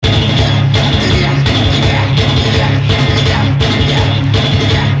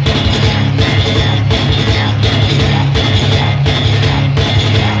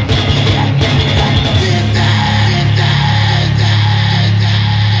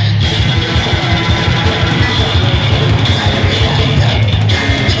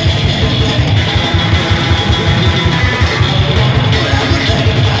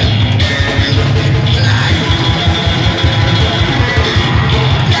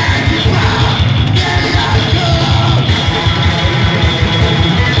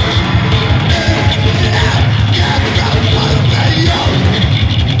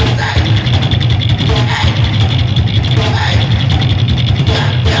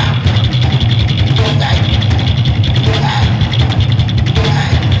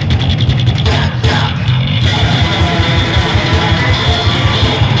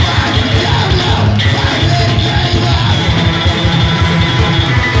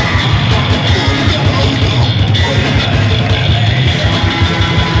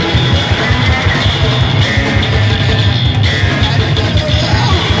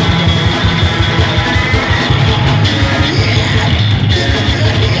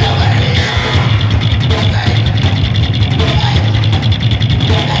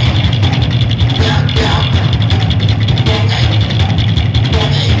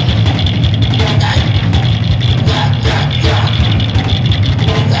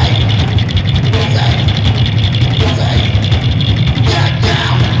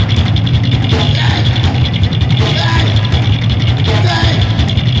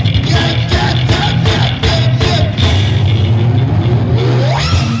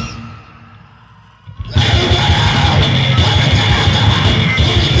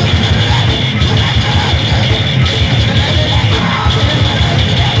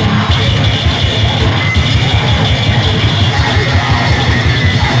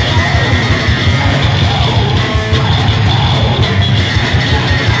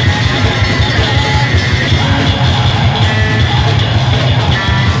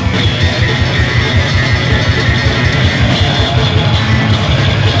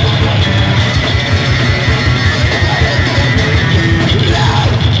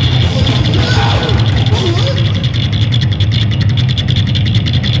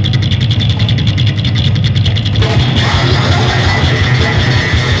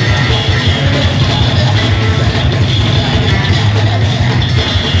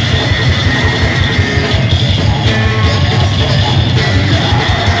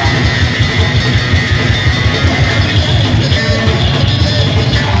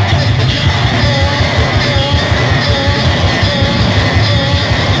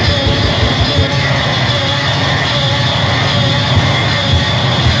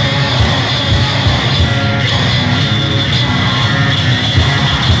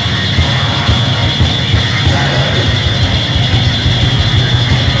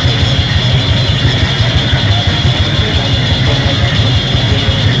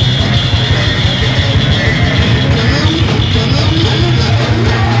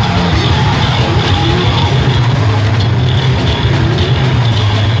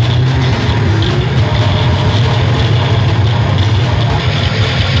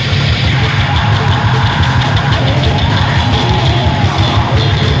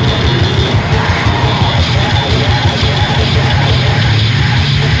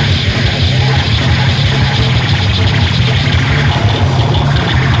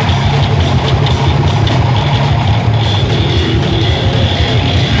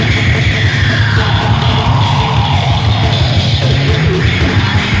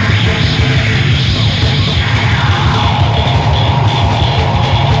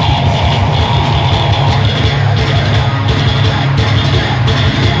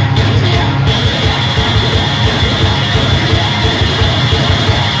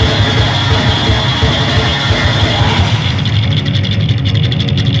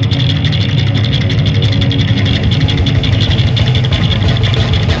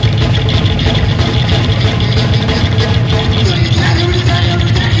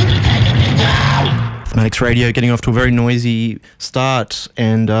Thematics Radio getting off to a very noisy start,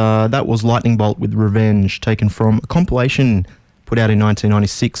 and that was Lightning Bolt with Revenge, taken from a compilation put out in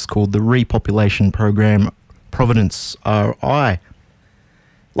 1996 called the Repopulation Program Providence RI.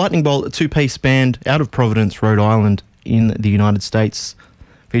 Lightning Bolt, a two-piece band out of Providence, Rhode Island in the United States,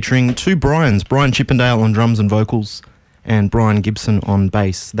 featuring two Brians, Brian Chippendale on drums and vocals, and Brian Gibson on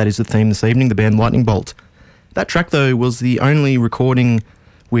bass. That is the theme this evening, the band Lightning Bolt. That track, though, was the only recording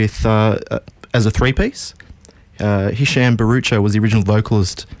with as a three-piece. Hisham Barucha was the original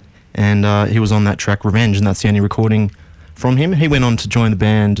vocalist, and he was on that track Revenge, and that's the only recording from him. He went on to join the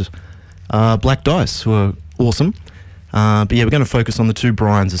band Black Dice, who are awesome. But yeah, we're going to focus on the two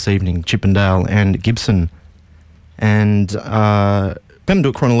Brians this evening, Chippendale and Gibson. And I'm going to do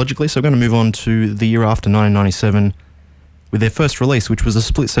it chronologically, so I'm going to move on to the year after 1997 with their first release, which was a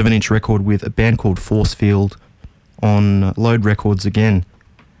split 7-inch record with a band called Forcefield on Load Records again.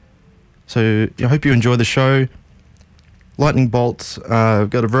 So I hope you enjoy the show. Lightning Bolt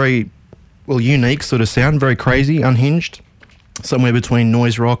got a very, unique sort of sound, very crazy, unhinged, somewhere between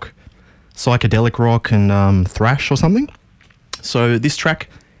noise rock, psychedelic rock, and thrash or something. So this track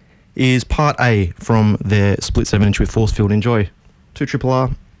is part A from their split 7-inch with Forcefield. Enjoy.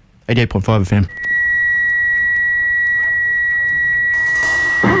 2RRR, 88.5 FM.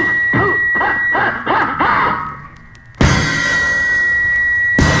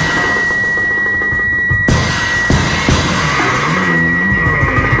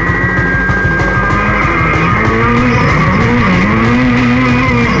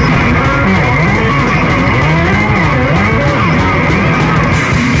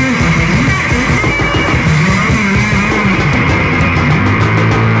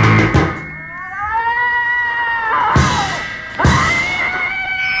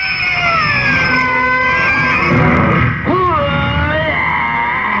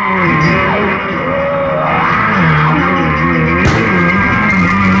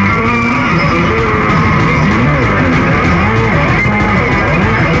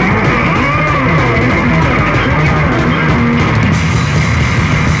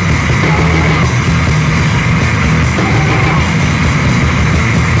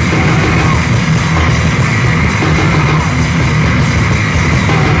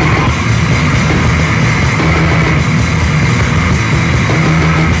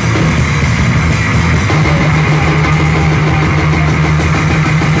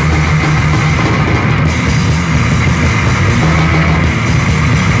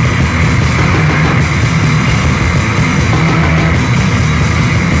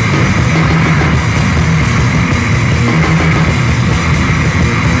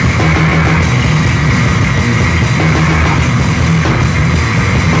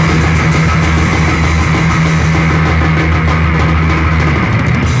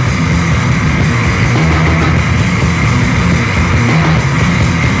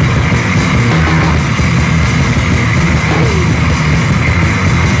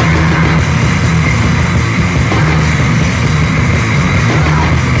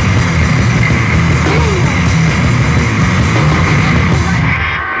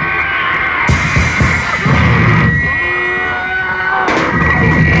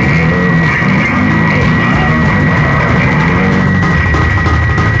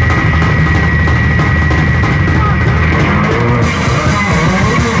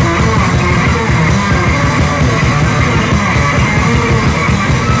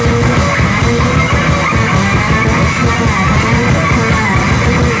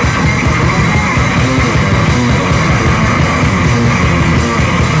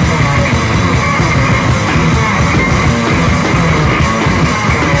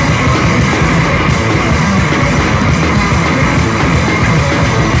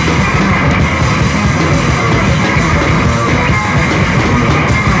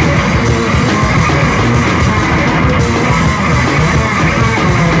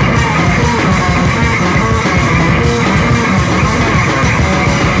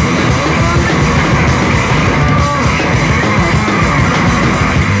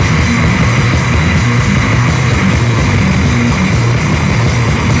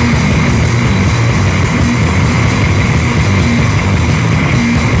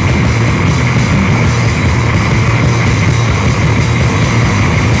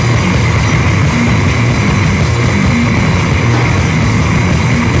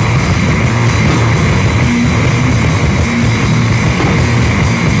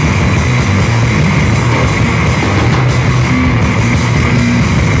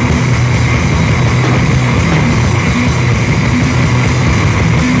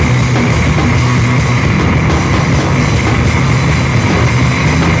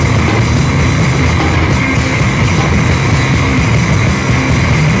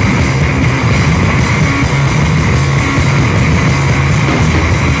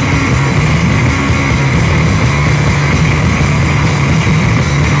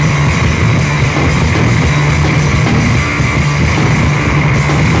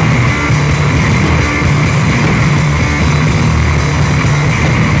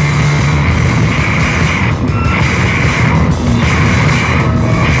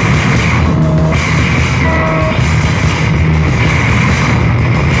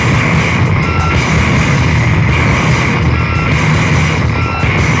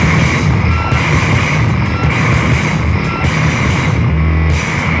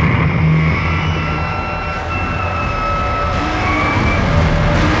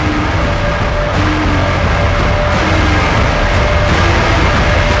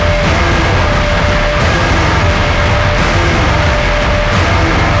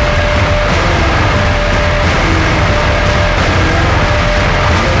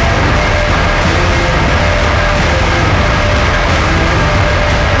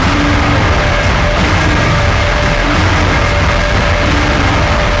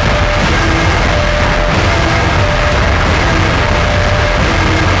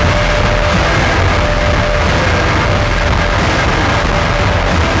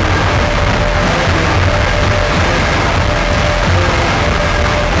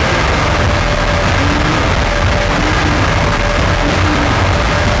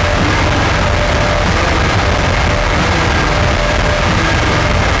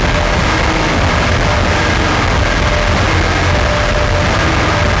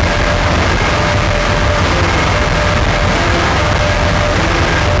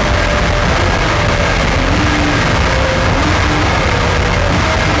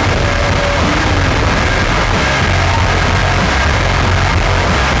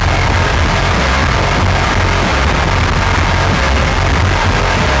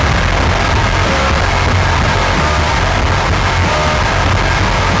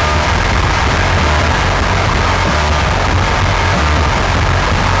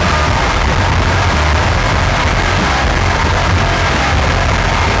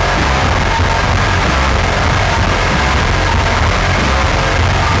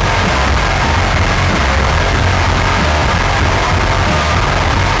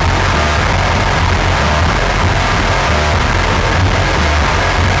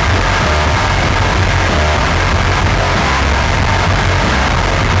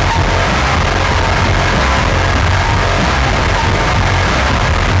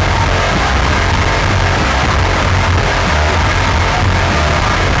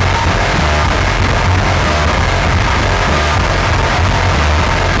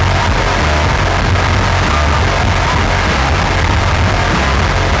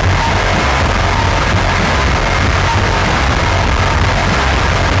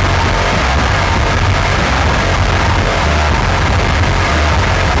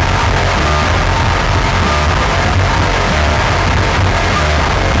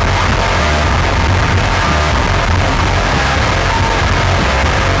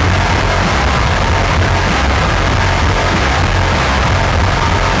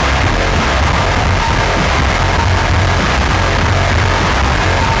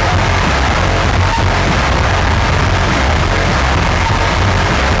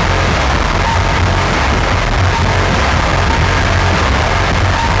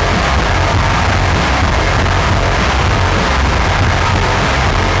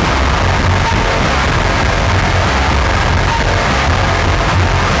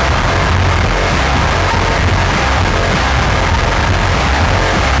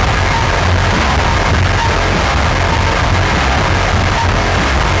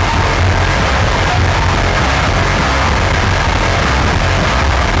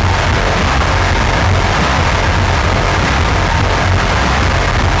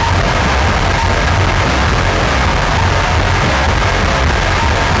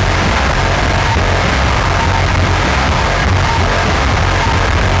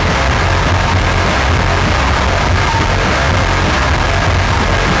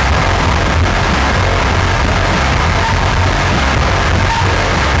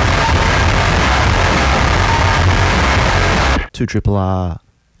 2RRR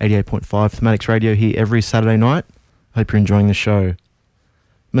 88.5 Thematics Radio here every Saturday night. Hope you're enjoying the show.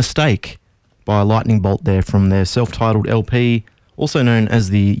 Mistake by Lightning Bolt there from their self-titled LP, also known as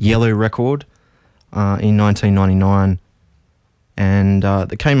the Yellow Record, in 1999. And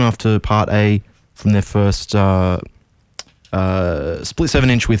that came after Part A from their first split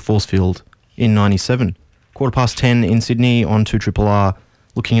 7-inch with Force Field in 97. 10:15 in Sydney on 2RRR,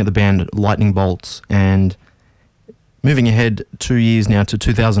 looking at the band Lightning Bolts, and moving ahead 2 years now to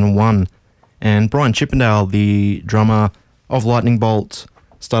 2001, and Brian Chippendale, the drummer of Lightning Bolt,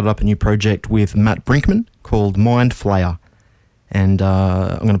 started up a new project with Matt Brinkman called Mind Flayer, and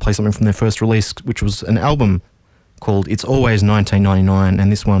I'm going to play something from their first release, which was an album called It's Always 1999,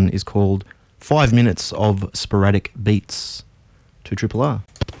 and this one is called 5 Minutes of Sporadic Beats. 2RRR.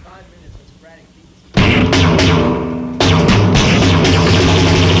 5 minutes of sporadic beats.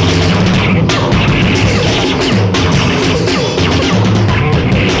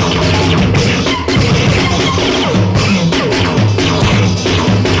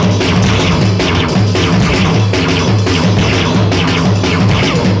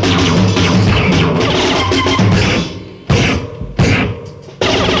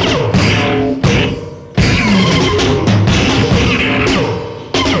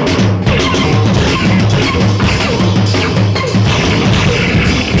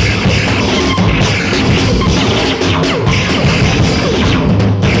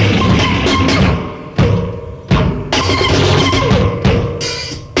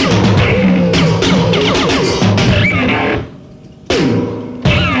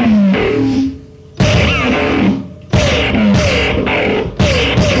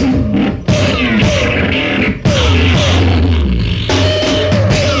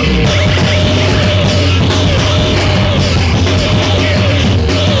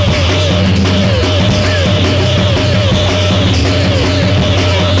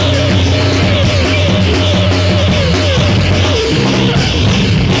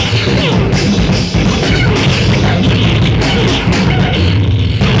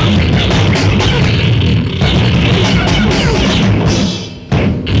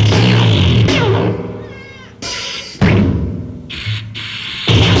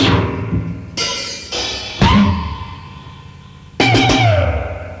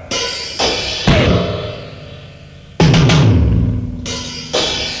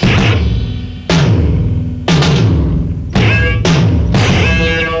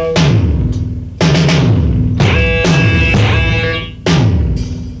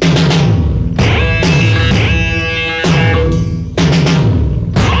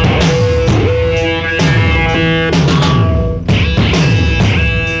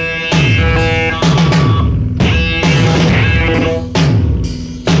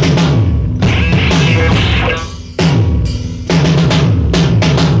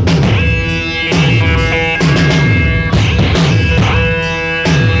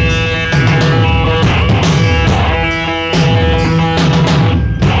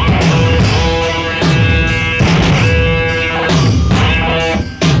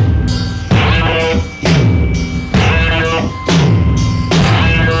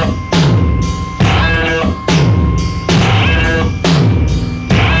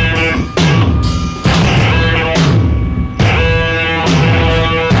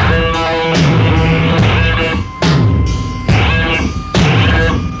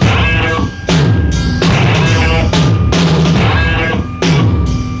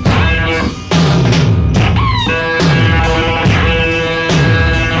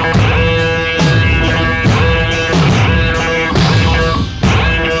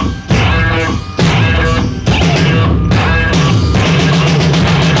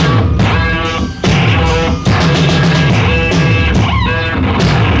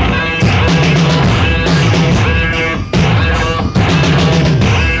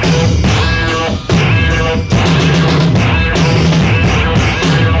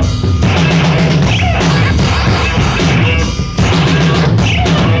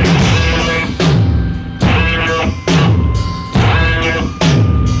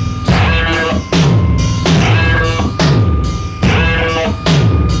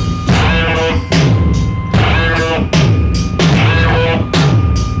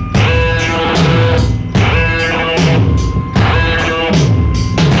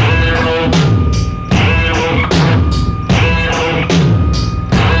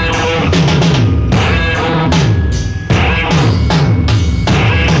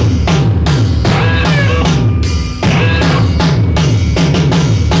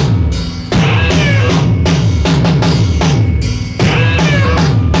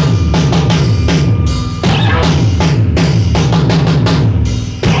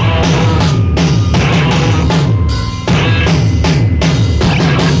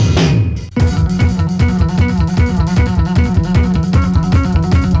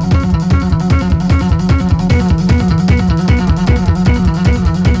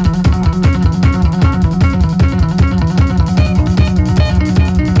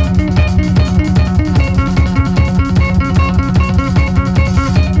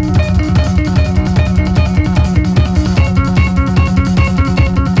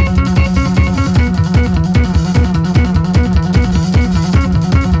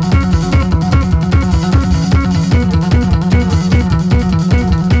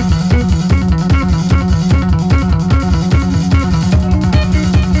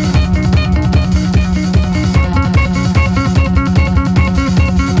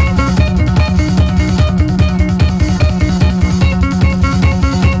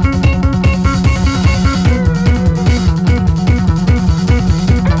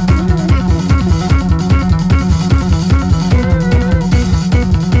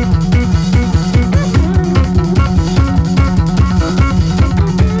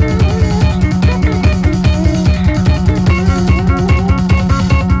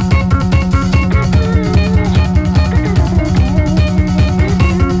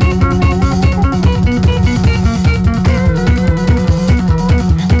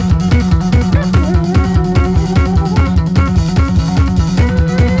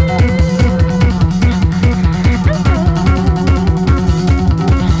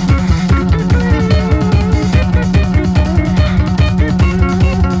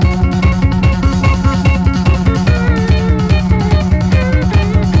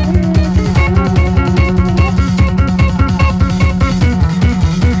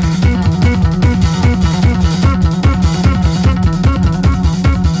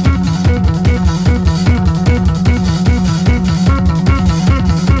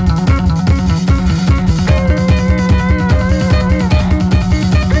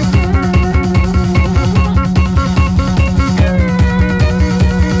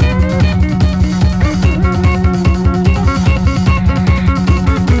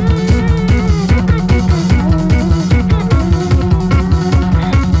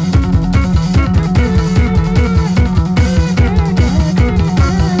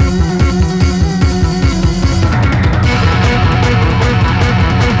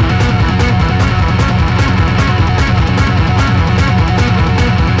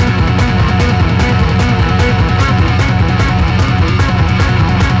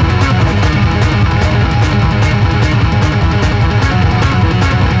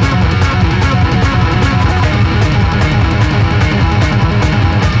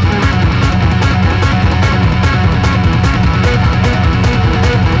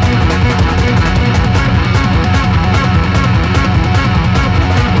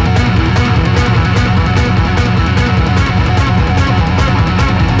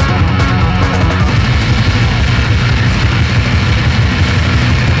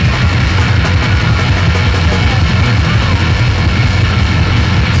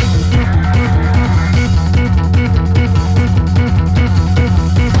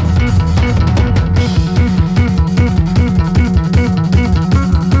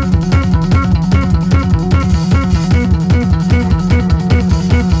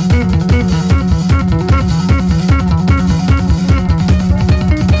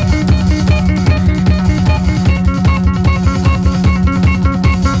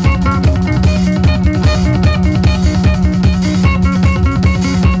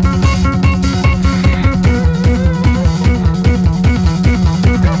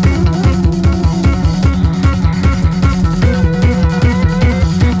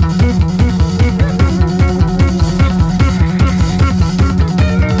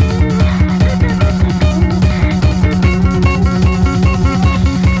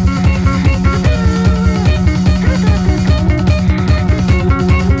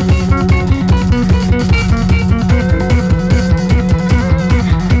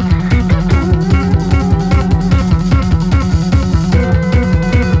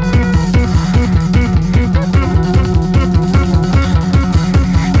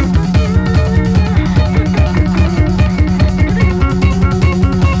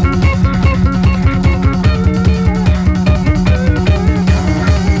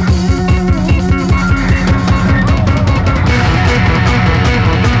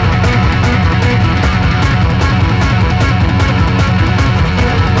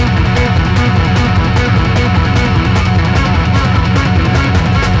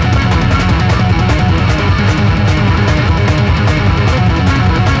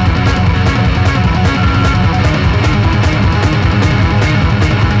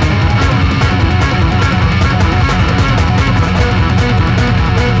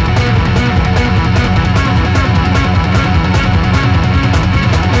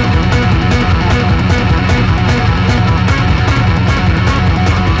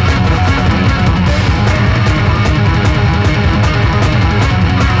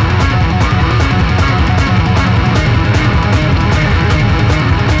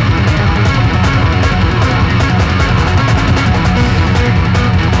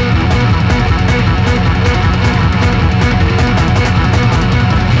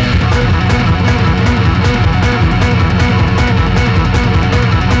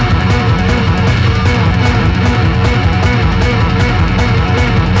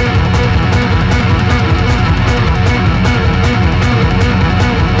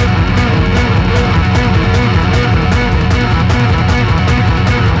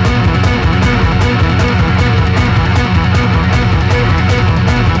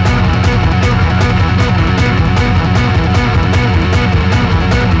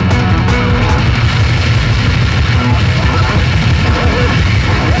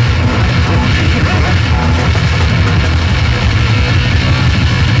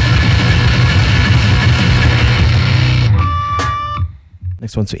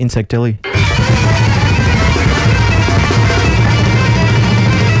 Next one's for Insect Deli.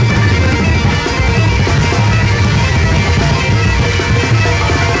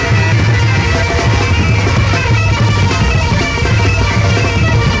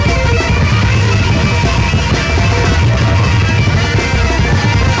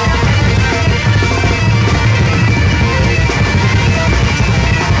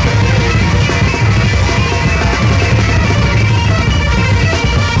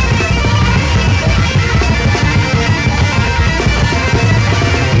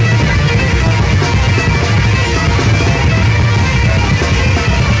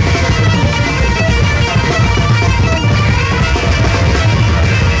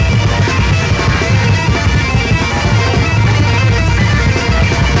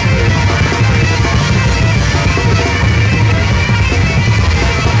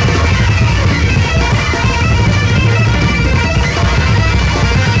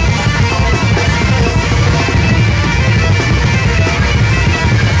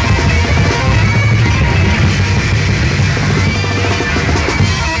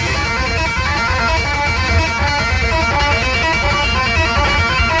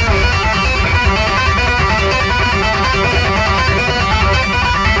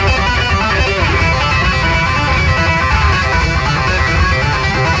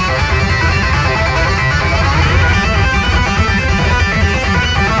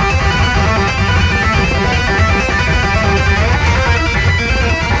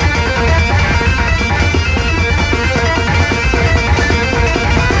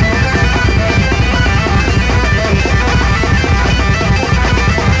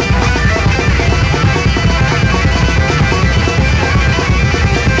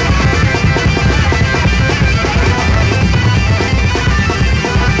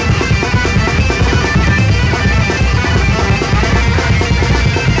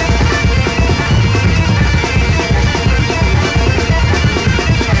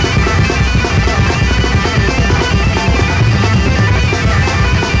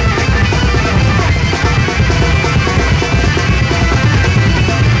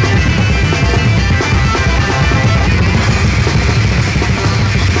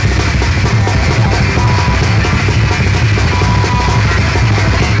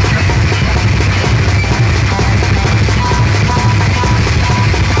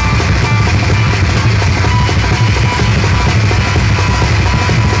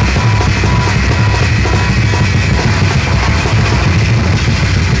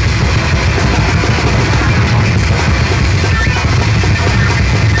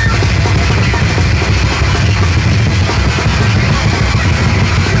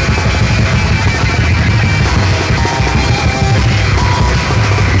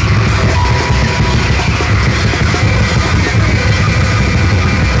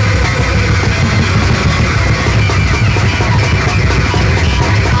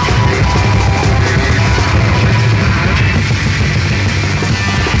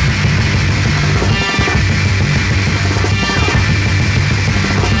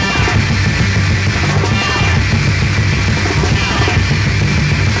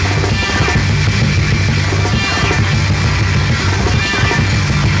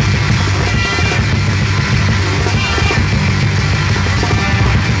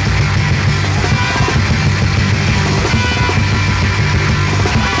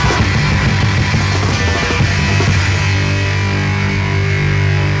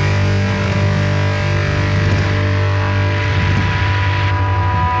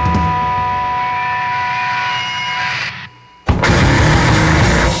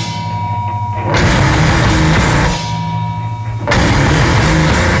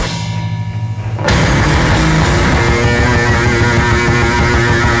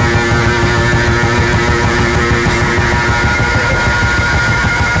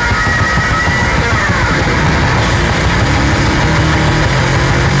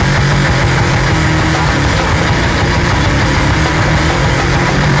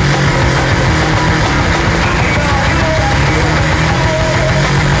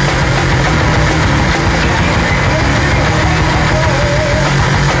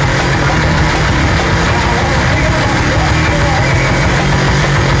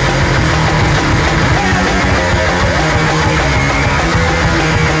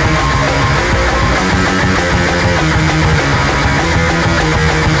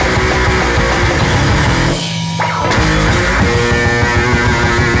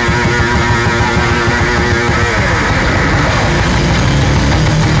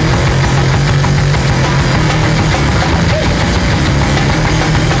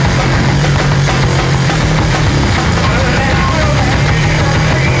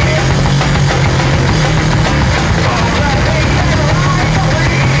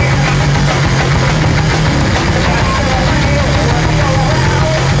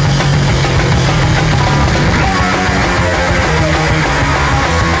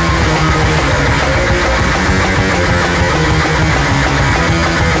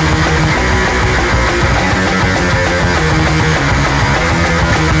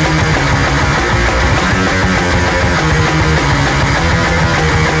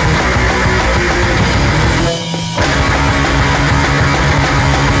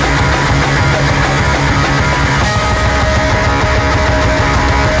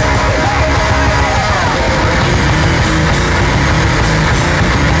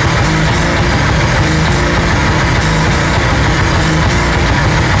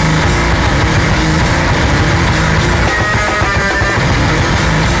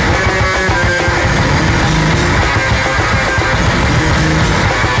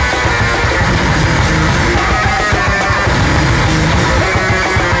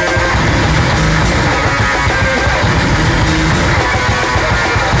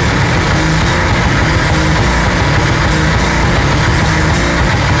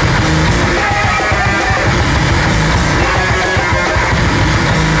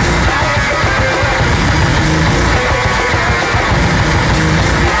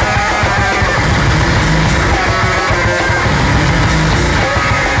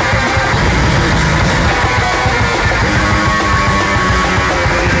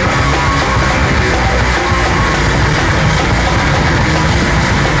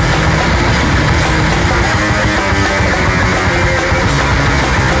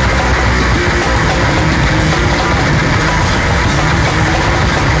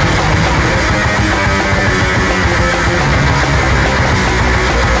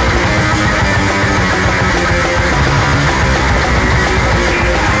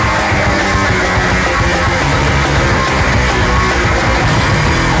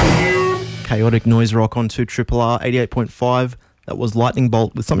 melodic noise rock on 2RRR 88.5. That was Lightning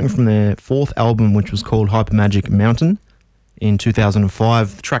Bolt with something from their fourth album, which was called Hypermagic Mountain in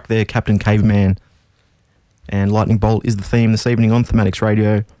 2005. The track there, Captain Caveman. And Lightning Bolt is the theme this evening on Thematics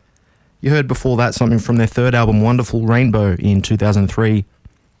Radio. You heard before that something from their third album, Wonderful Rainbow, in 2003,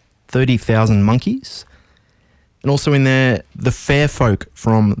 30,000 Monkeys. And also in there, The Fair Folk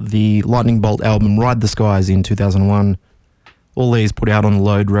from the Lightning Bolt album, Ride the Skies, in 2001. All these put out on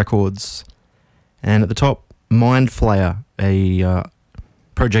Load Records. And at the top, Mind Flayer, a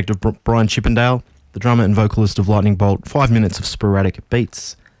project of Brian Chippendale, the drummer and vocalist of Lightning Bolt. 5 minutes of sporadic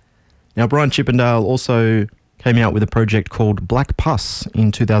beats. Now, Brian Chippendale also came out with a project called Black Pus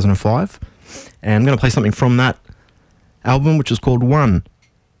in 2005. And I'm going to play something from that album, which is called One.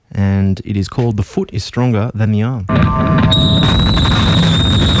 And it is called The Foot is Stronger Than the Arm.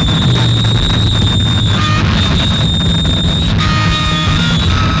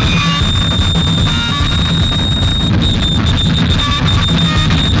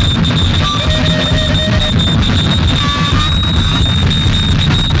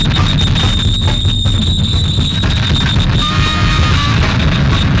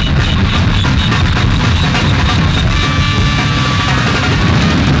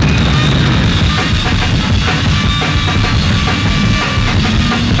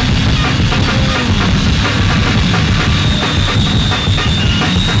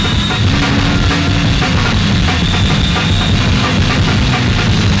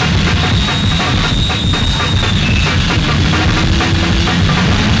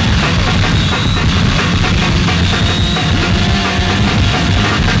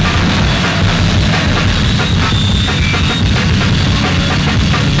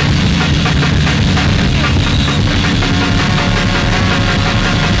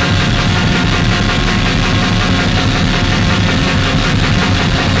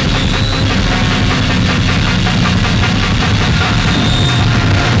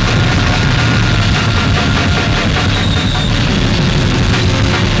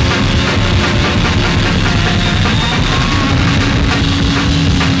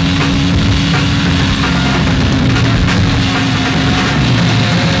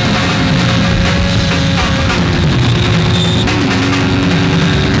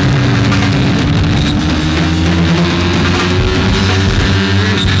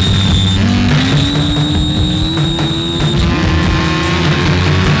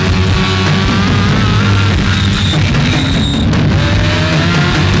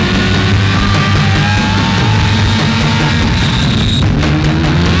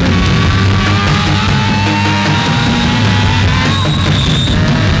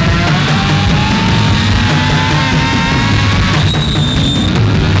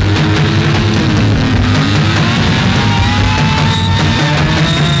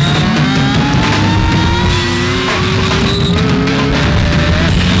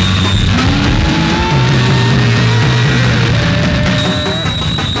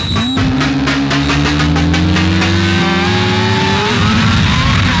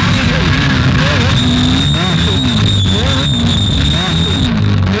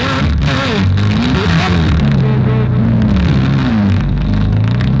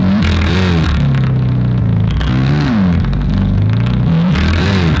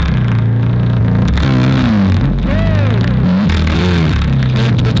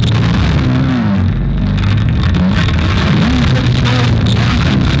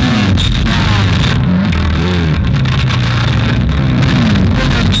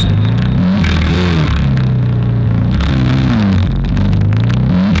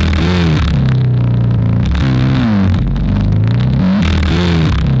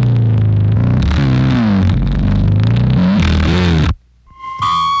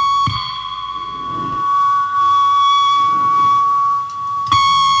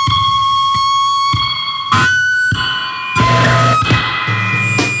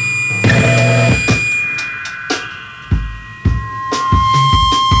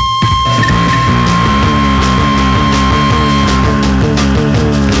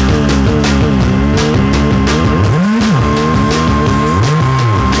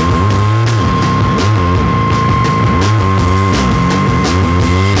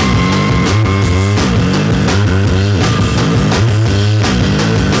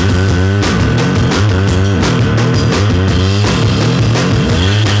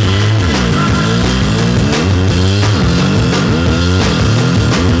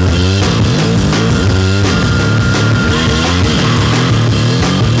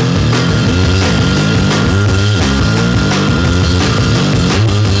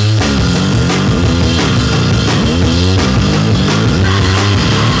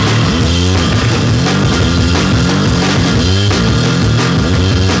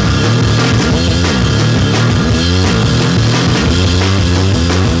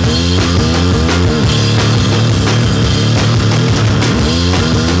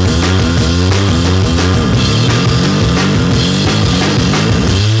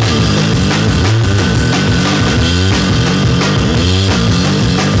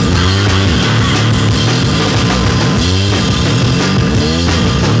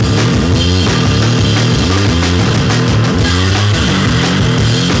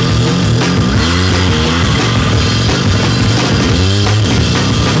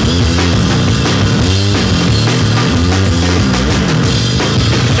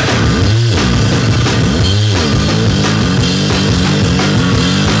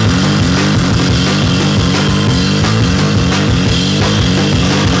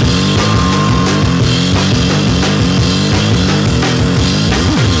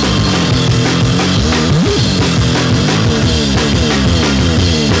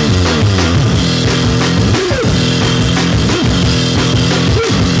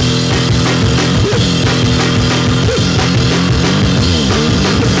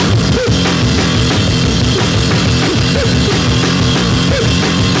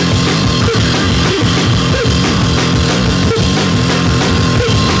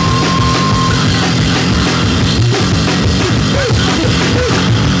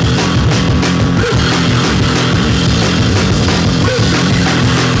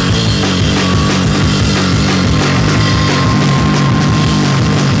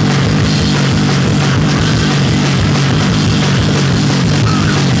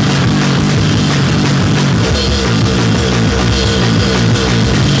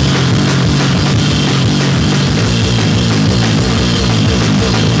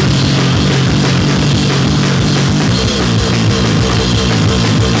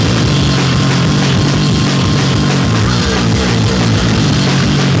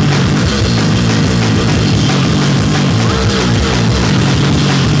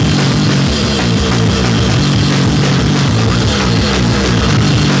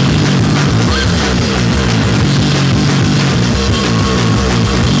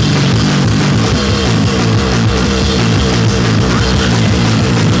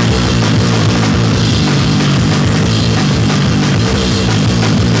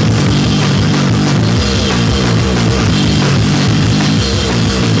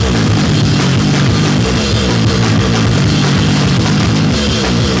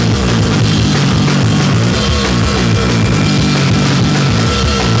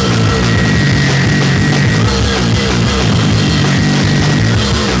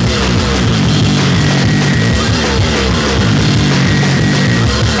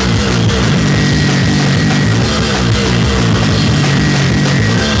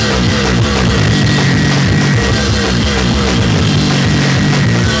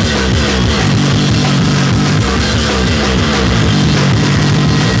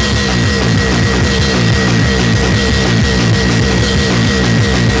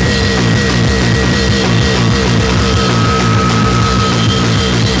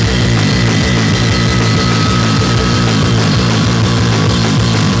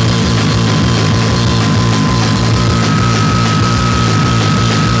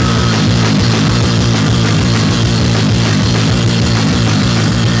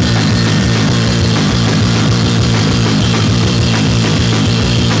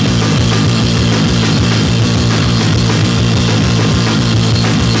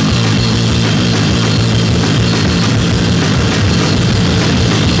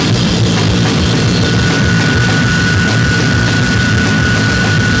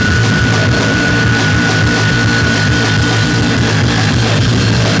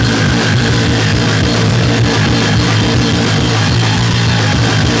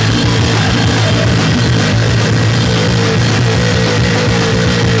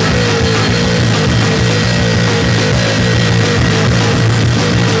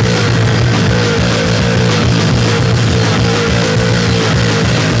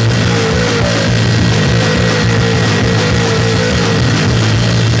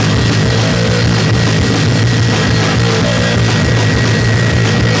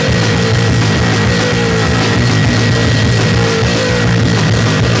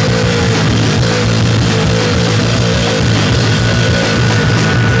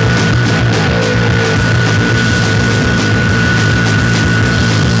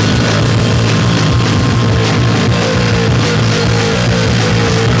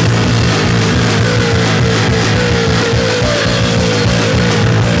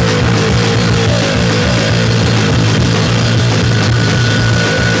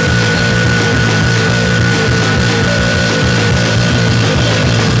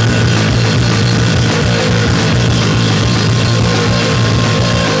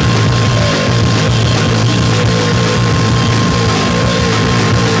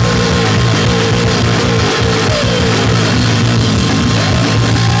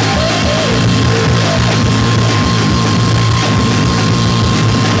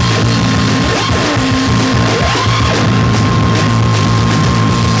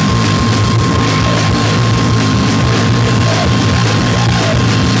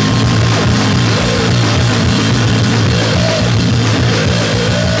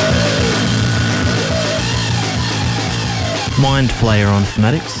 Mind Flayer on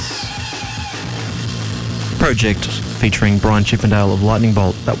Thematics. Project featuring Brian Chippendale of Lightning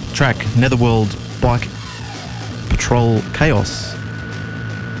Bolt. That track, Netherworld Bike Patrol Chaos.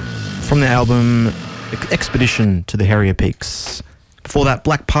 From the album Expedition to the Harrier Peaks. Before that,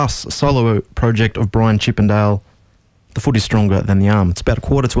 Black Pus, a solo project of Brian Chippendale. The foot is stronger than the arm. It's about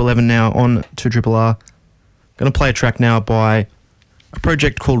 11:15 now on 2RRR. Going to play a track now by a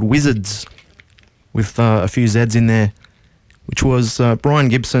project called Wizards with a few Zs in there, which was Brian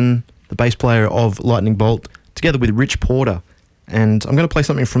Gibson, the bass player of Lightning Bolt, together with Rich Porter. And I'm going to play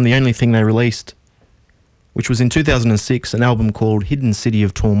something from the only thing they released, which was in 2006, an album called Hidden City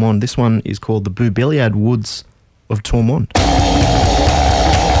of Tormund. This one is called The Bubeliad Woods of Tormund.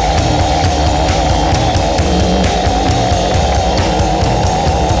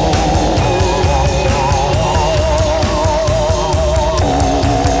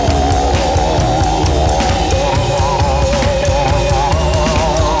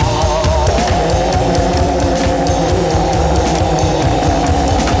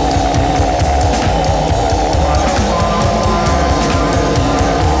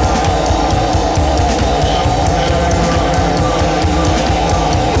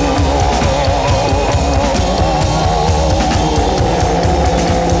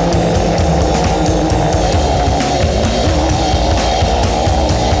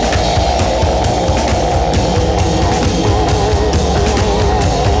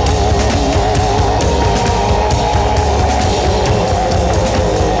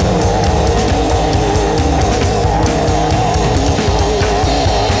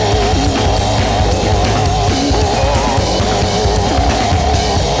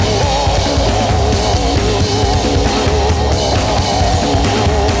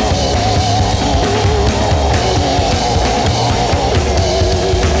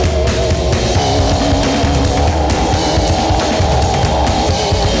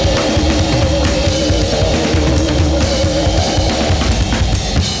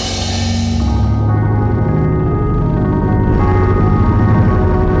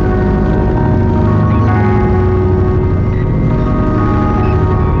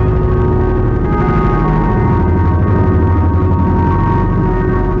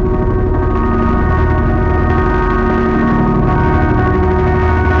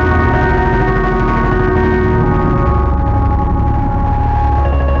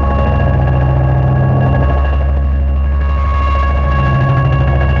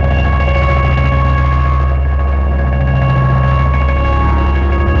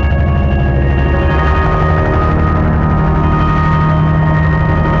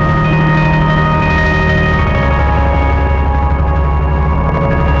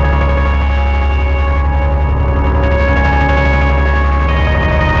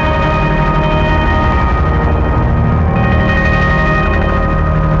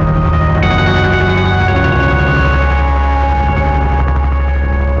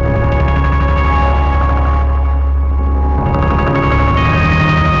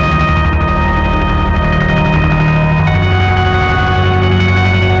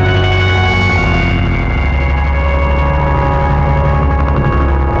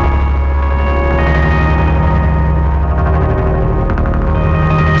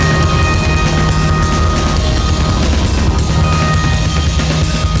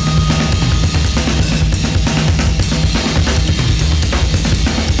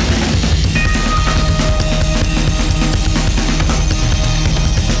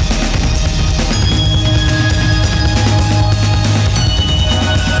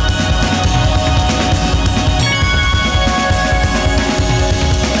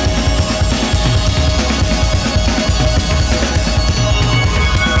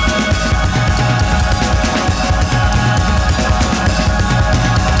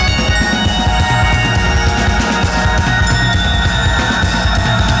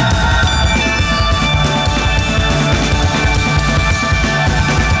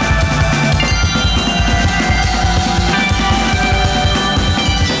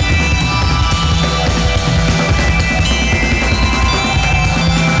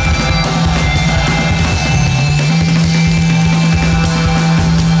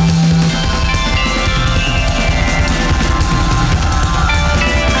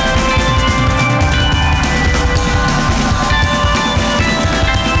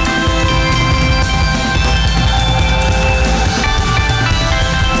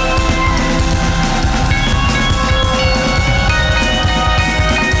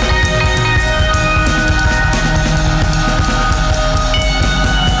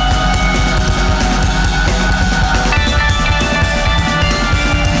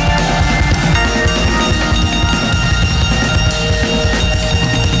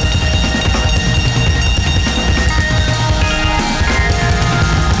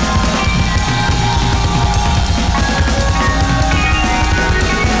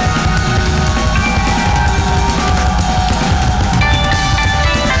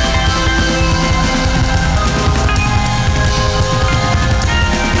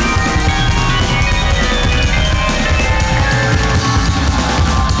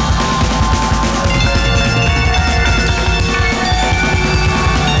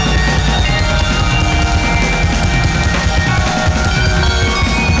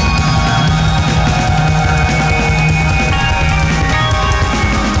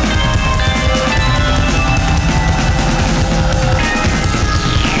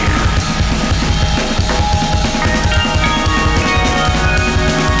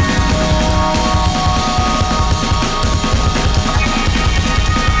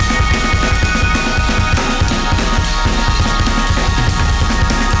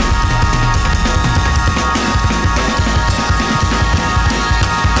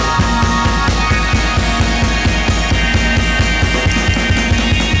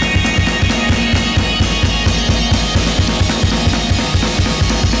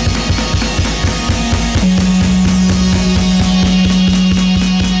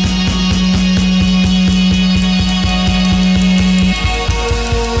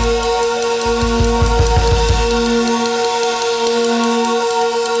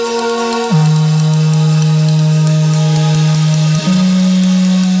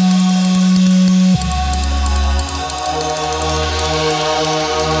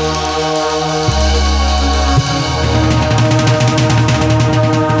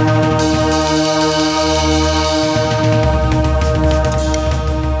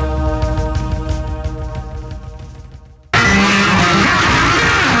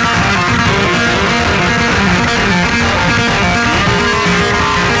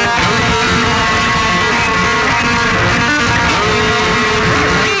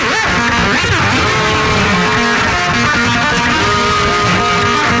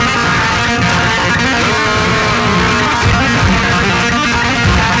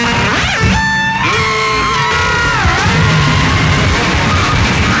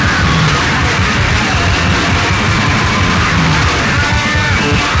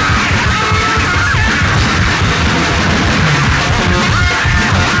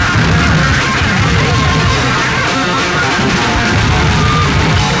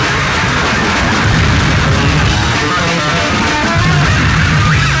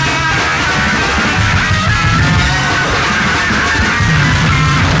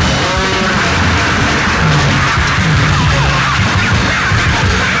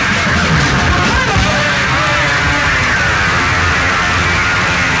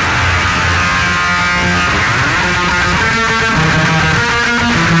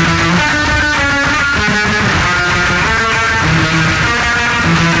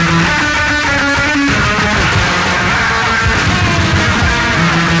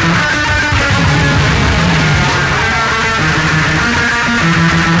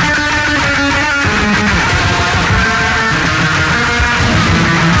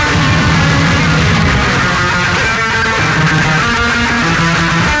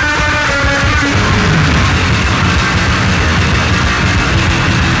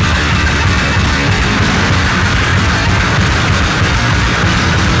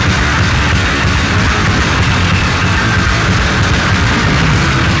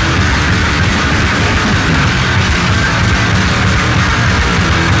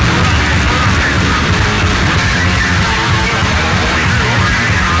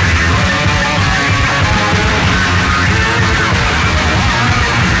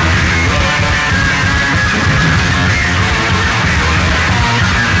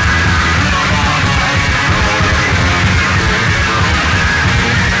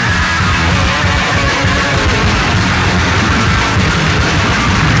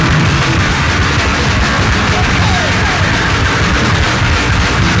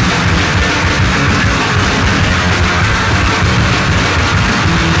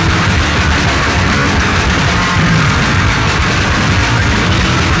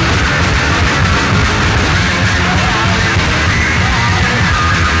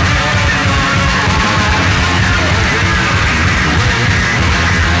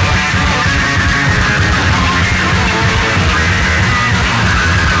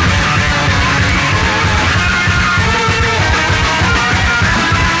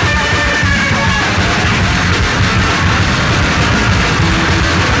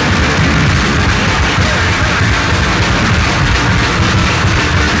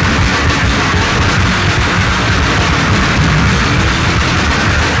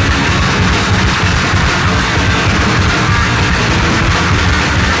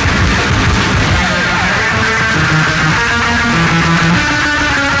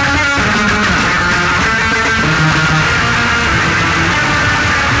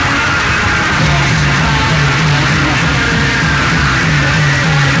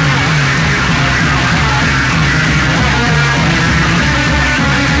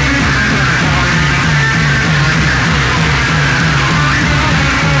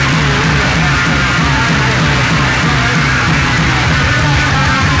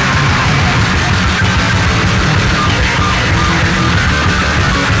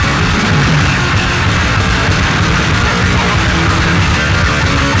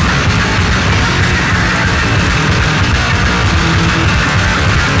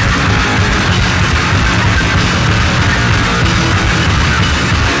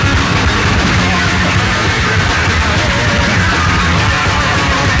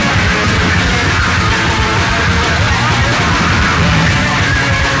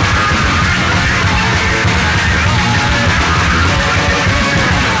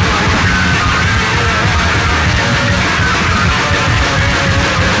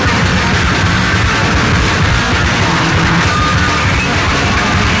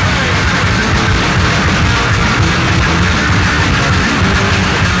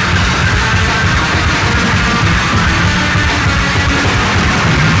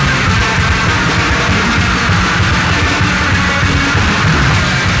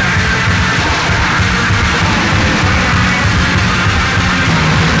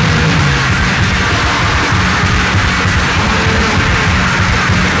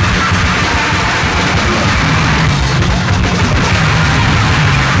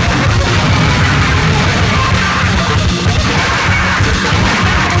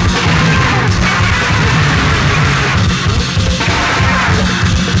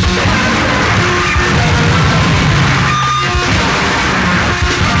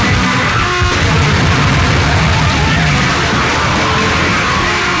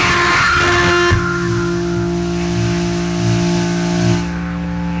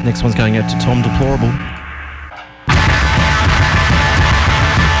 Next one's going out to Tom Deplorable.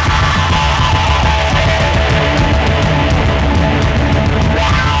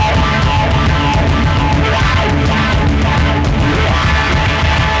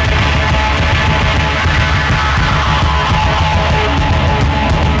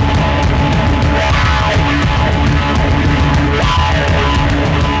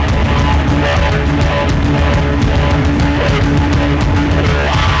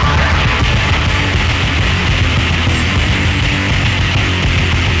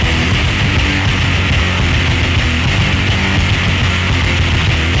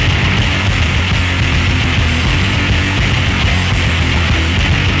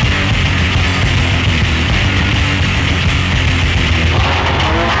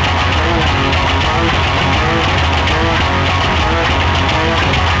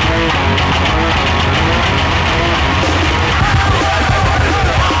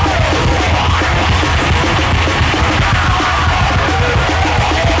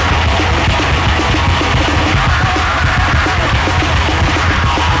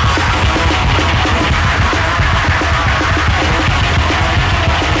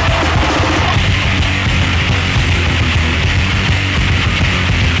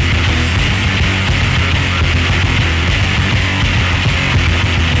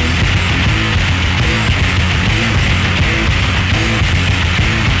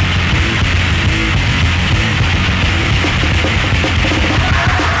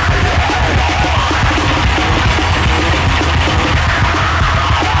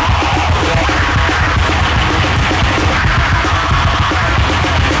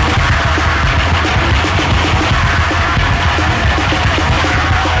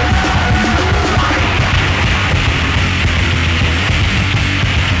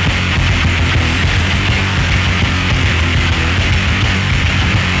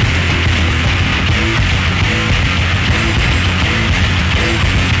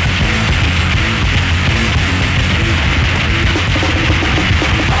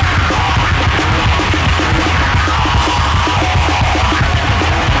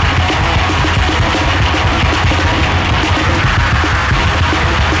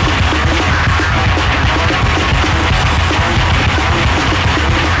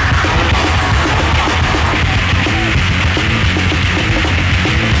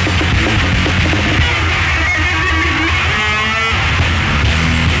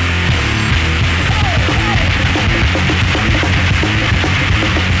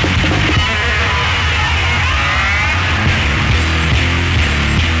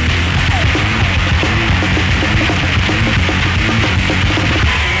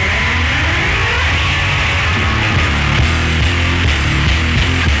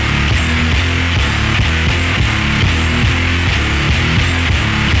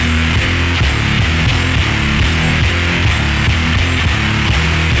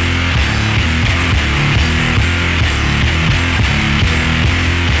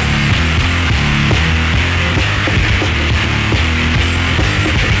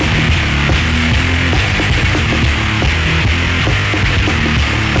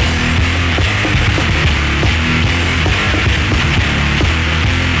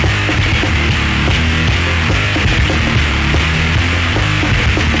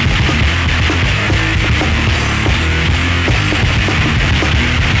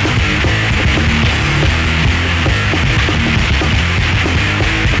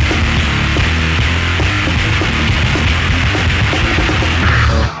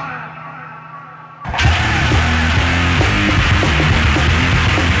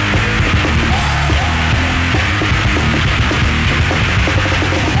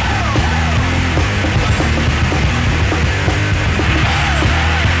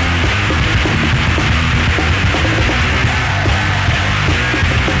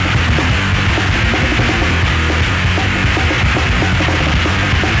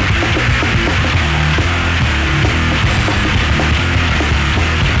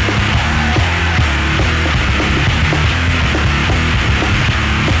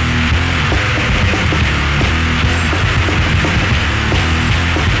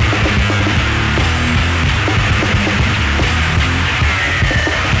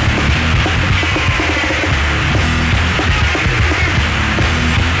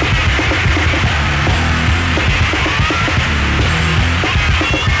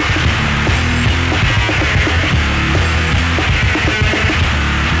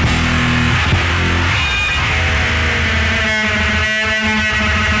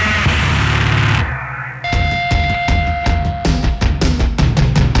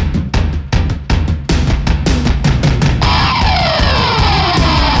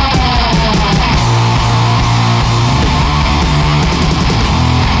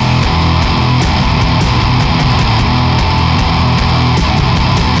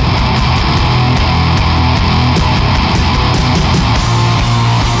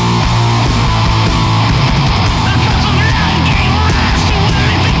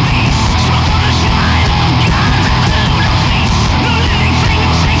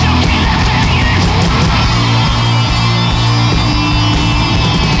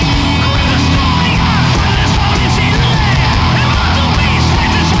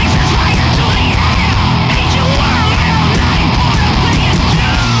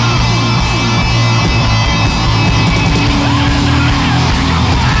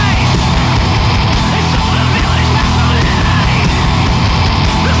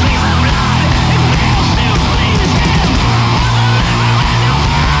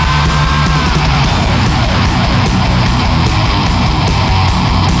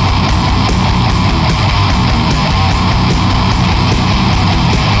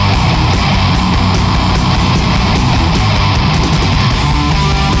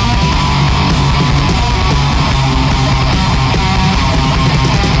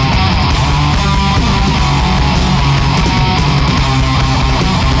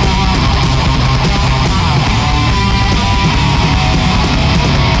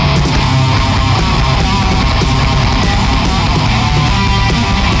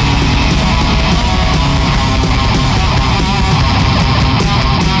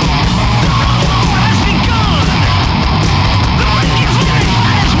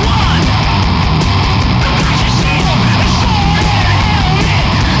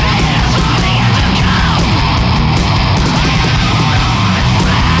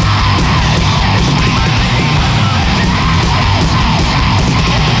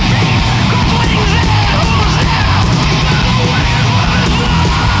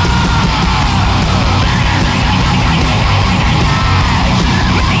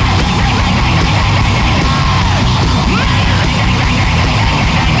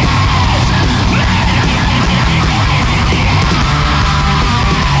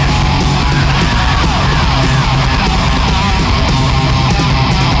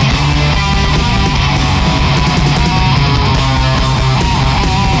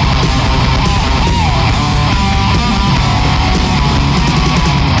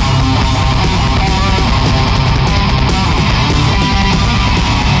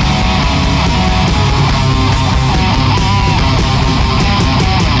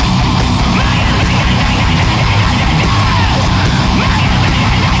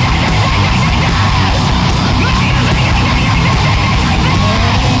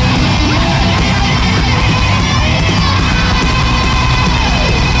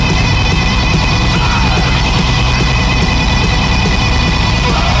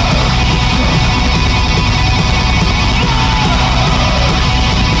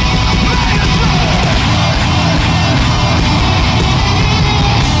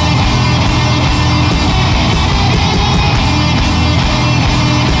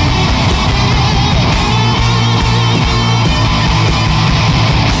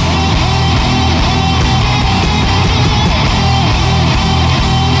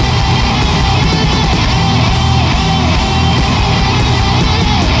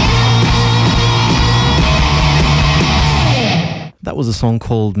 was a song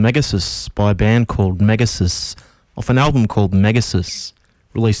called Megasis by a band called Megasis off an album called Megasis,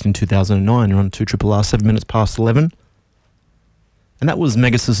 released in 2009. You're on 2RRR, 7 minutes past 11. And that was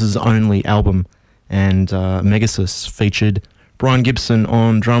Megasis's only album. And Megasis featured Brian Gibson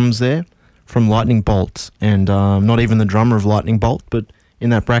on drums there from Lightning Bolt. And not even the drummer of Lightning Bolt, but in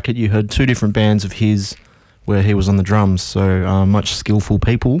that bracket you heard two different bands of his where he was on the drums. So much skillful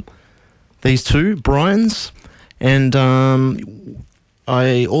people. These two, Brian's. And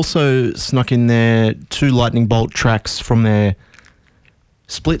I also snuck in there two Lightning Bolt tracks from their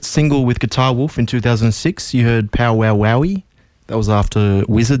split single with Guitar Wolf in 2006. You heard Pow Wow Wowie. That was after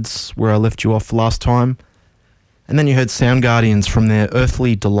Wizards, where I left you off last time. And then you heard Sound Guardians from their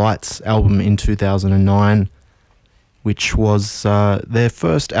Earthly Delights album in 2009, which was their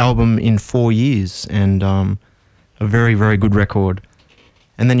first album in 4 years, and a very, very good record.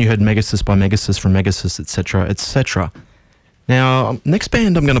 And then you heard Megasis by Megasis from Megasis, etc., etc. Now, next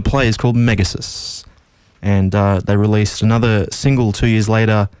band I'm going to play is called Megasis, and they released another single 2 years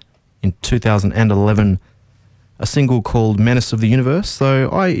later in 2011, a single called Menace of the Universe, though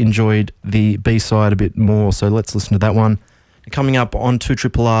I enjoyed the B-side a bit more, so let's listen to that one. Coming up on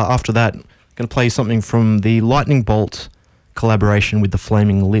 2RRR after that, I'm going to play something from the Lightning Bolt collaboration with the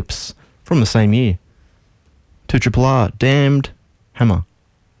Flaming Lips from the same year. 2RRR, Damned Hammer,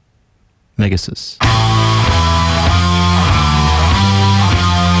 Megasis.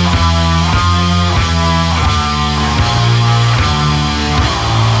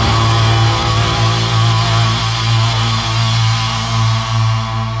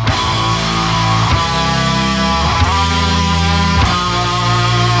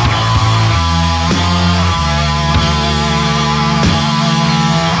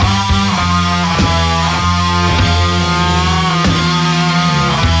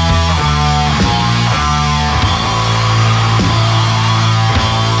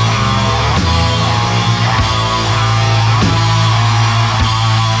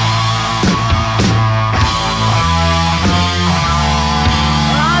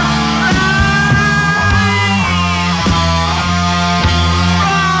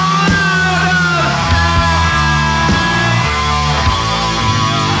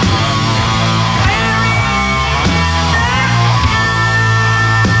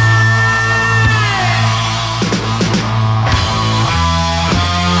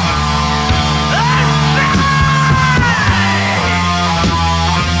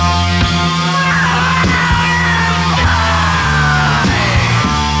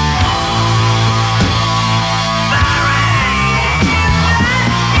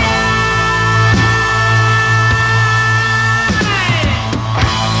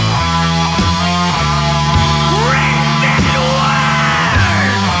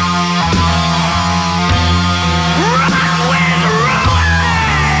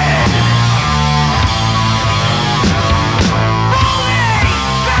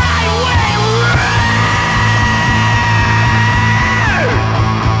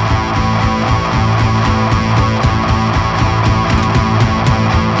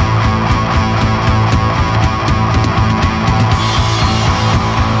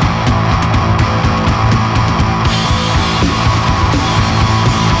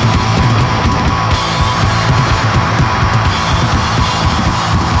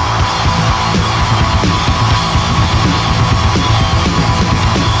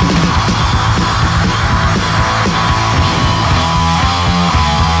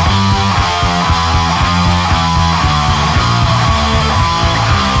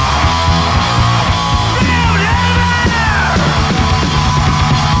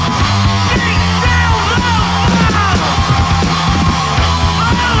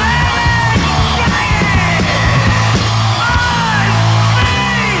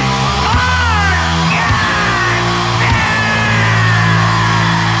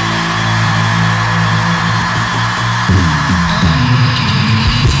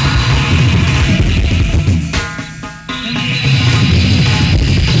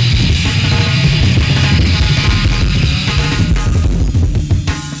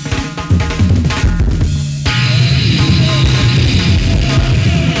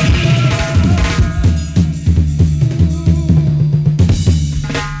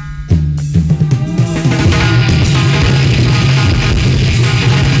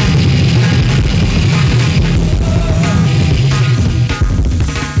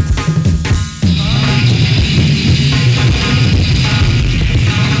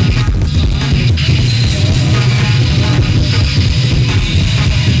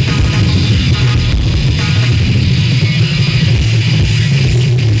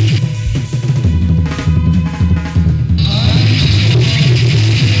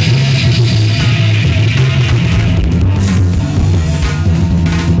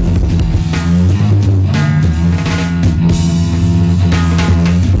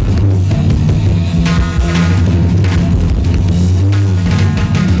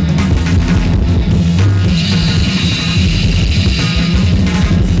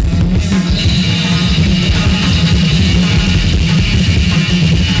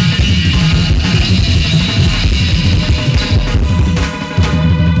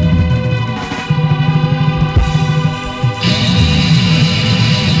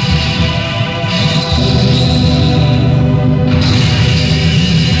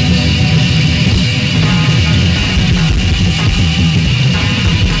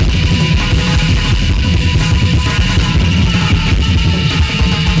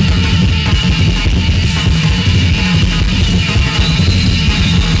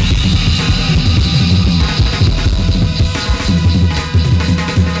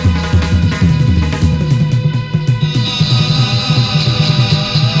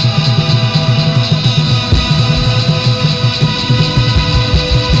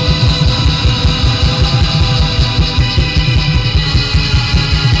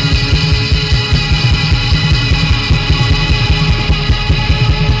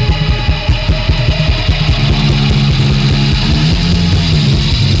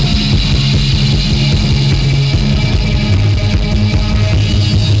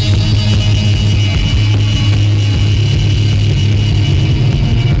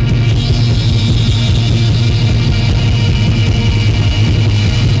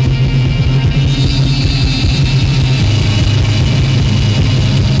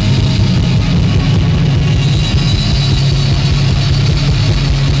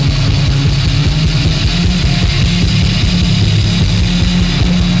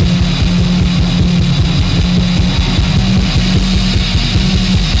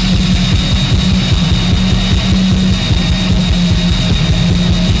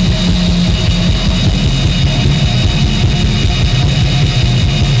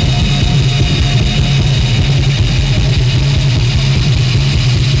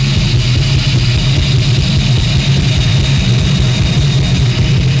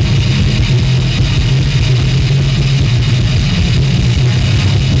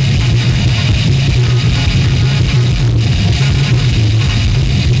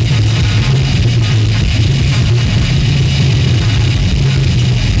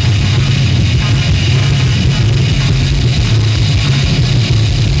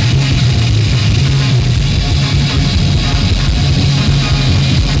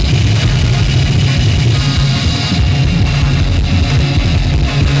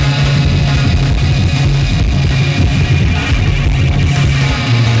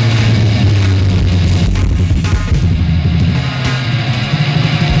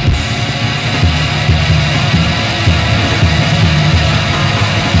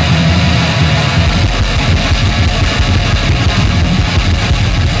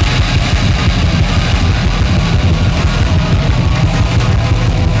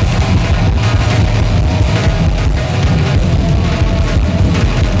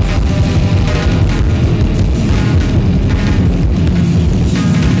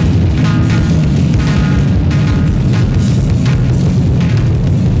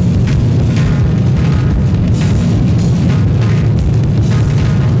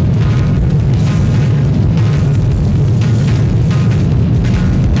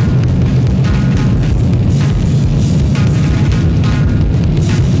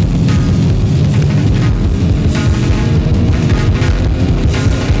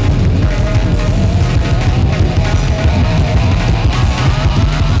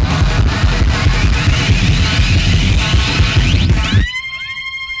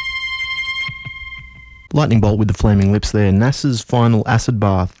 Lightning Bolt with the Flaming Lips there. NASA's Final Acid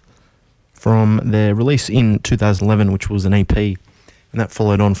Bath from their release in 2011, which was an EP. And that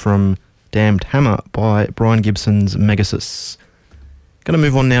followed on from Damned Hammer by Brian Gibson's Megasis. Going to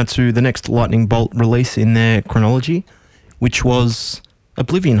move on now to the next Lightning Bolt release in their chronology, which was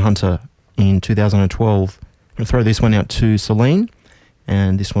Oblivion Hunter in 2012. I'm going to throw this one out to Celine,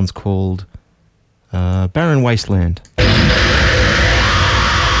 and this one's called Barren Wasteland.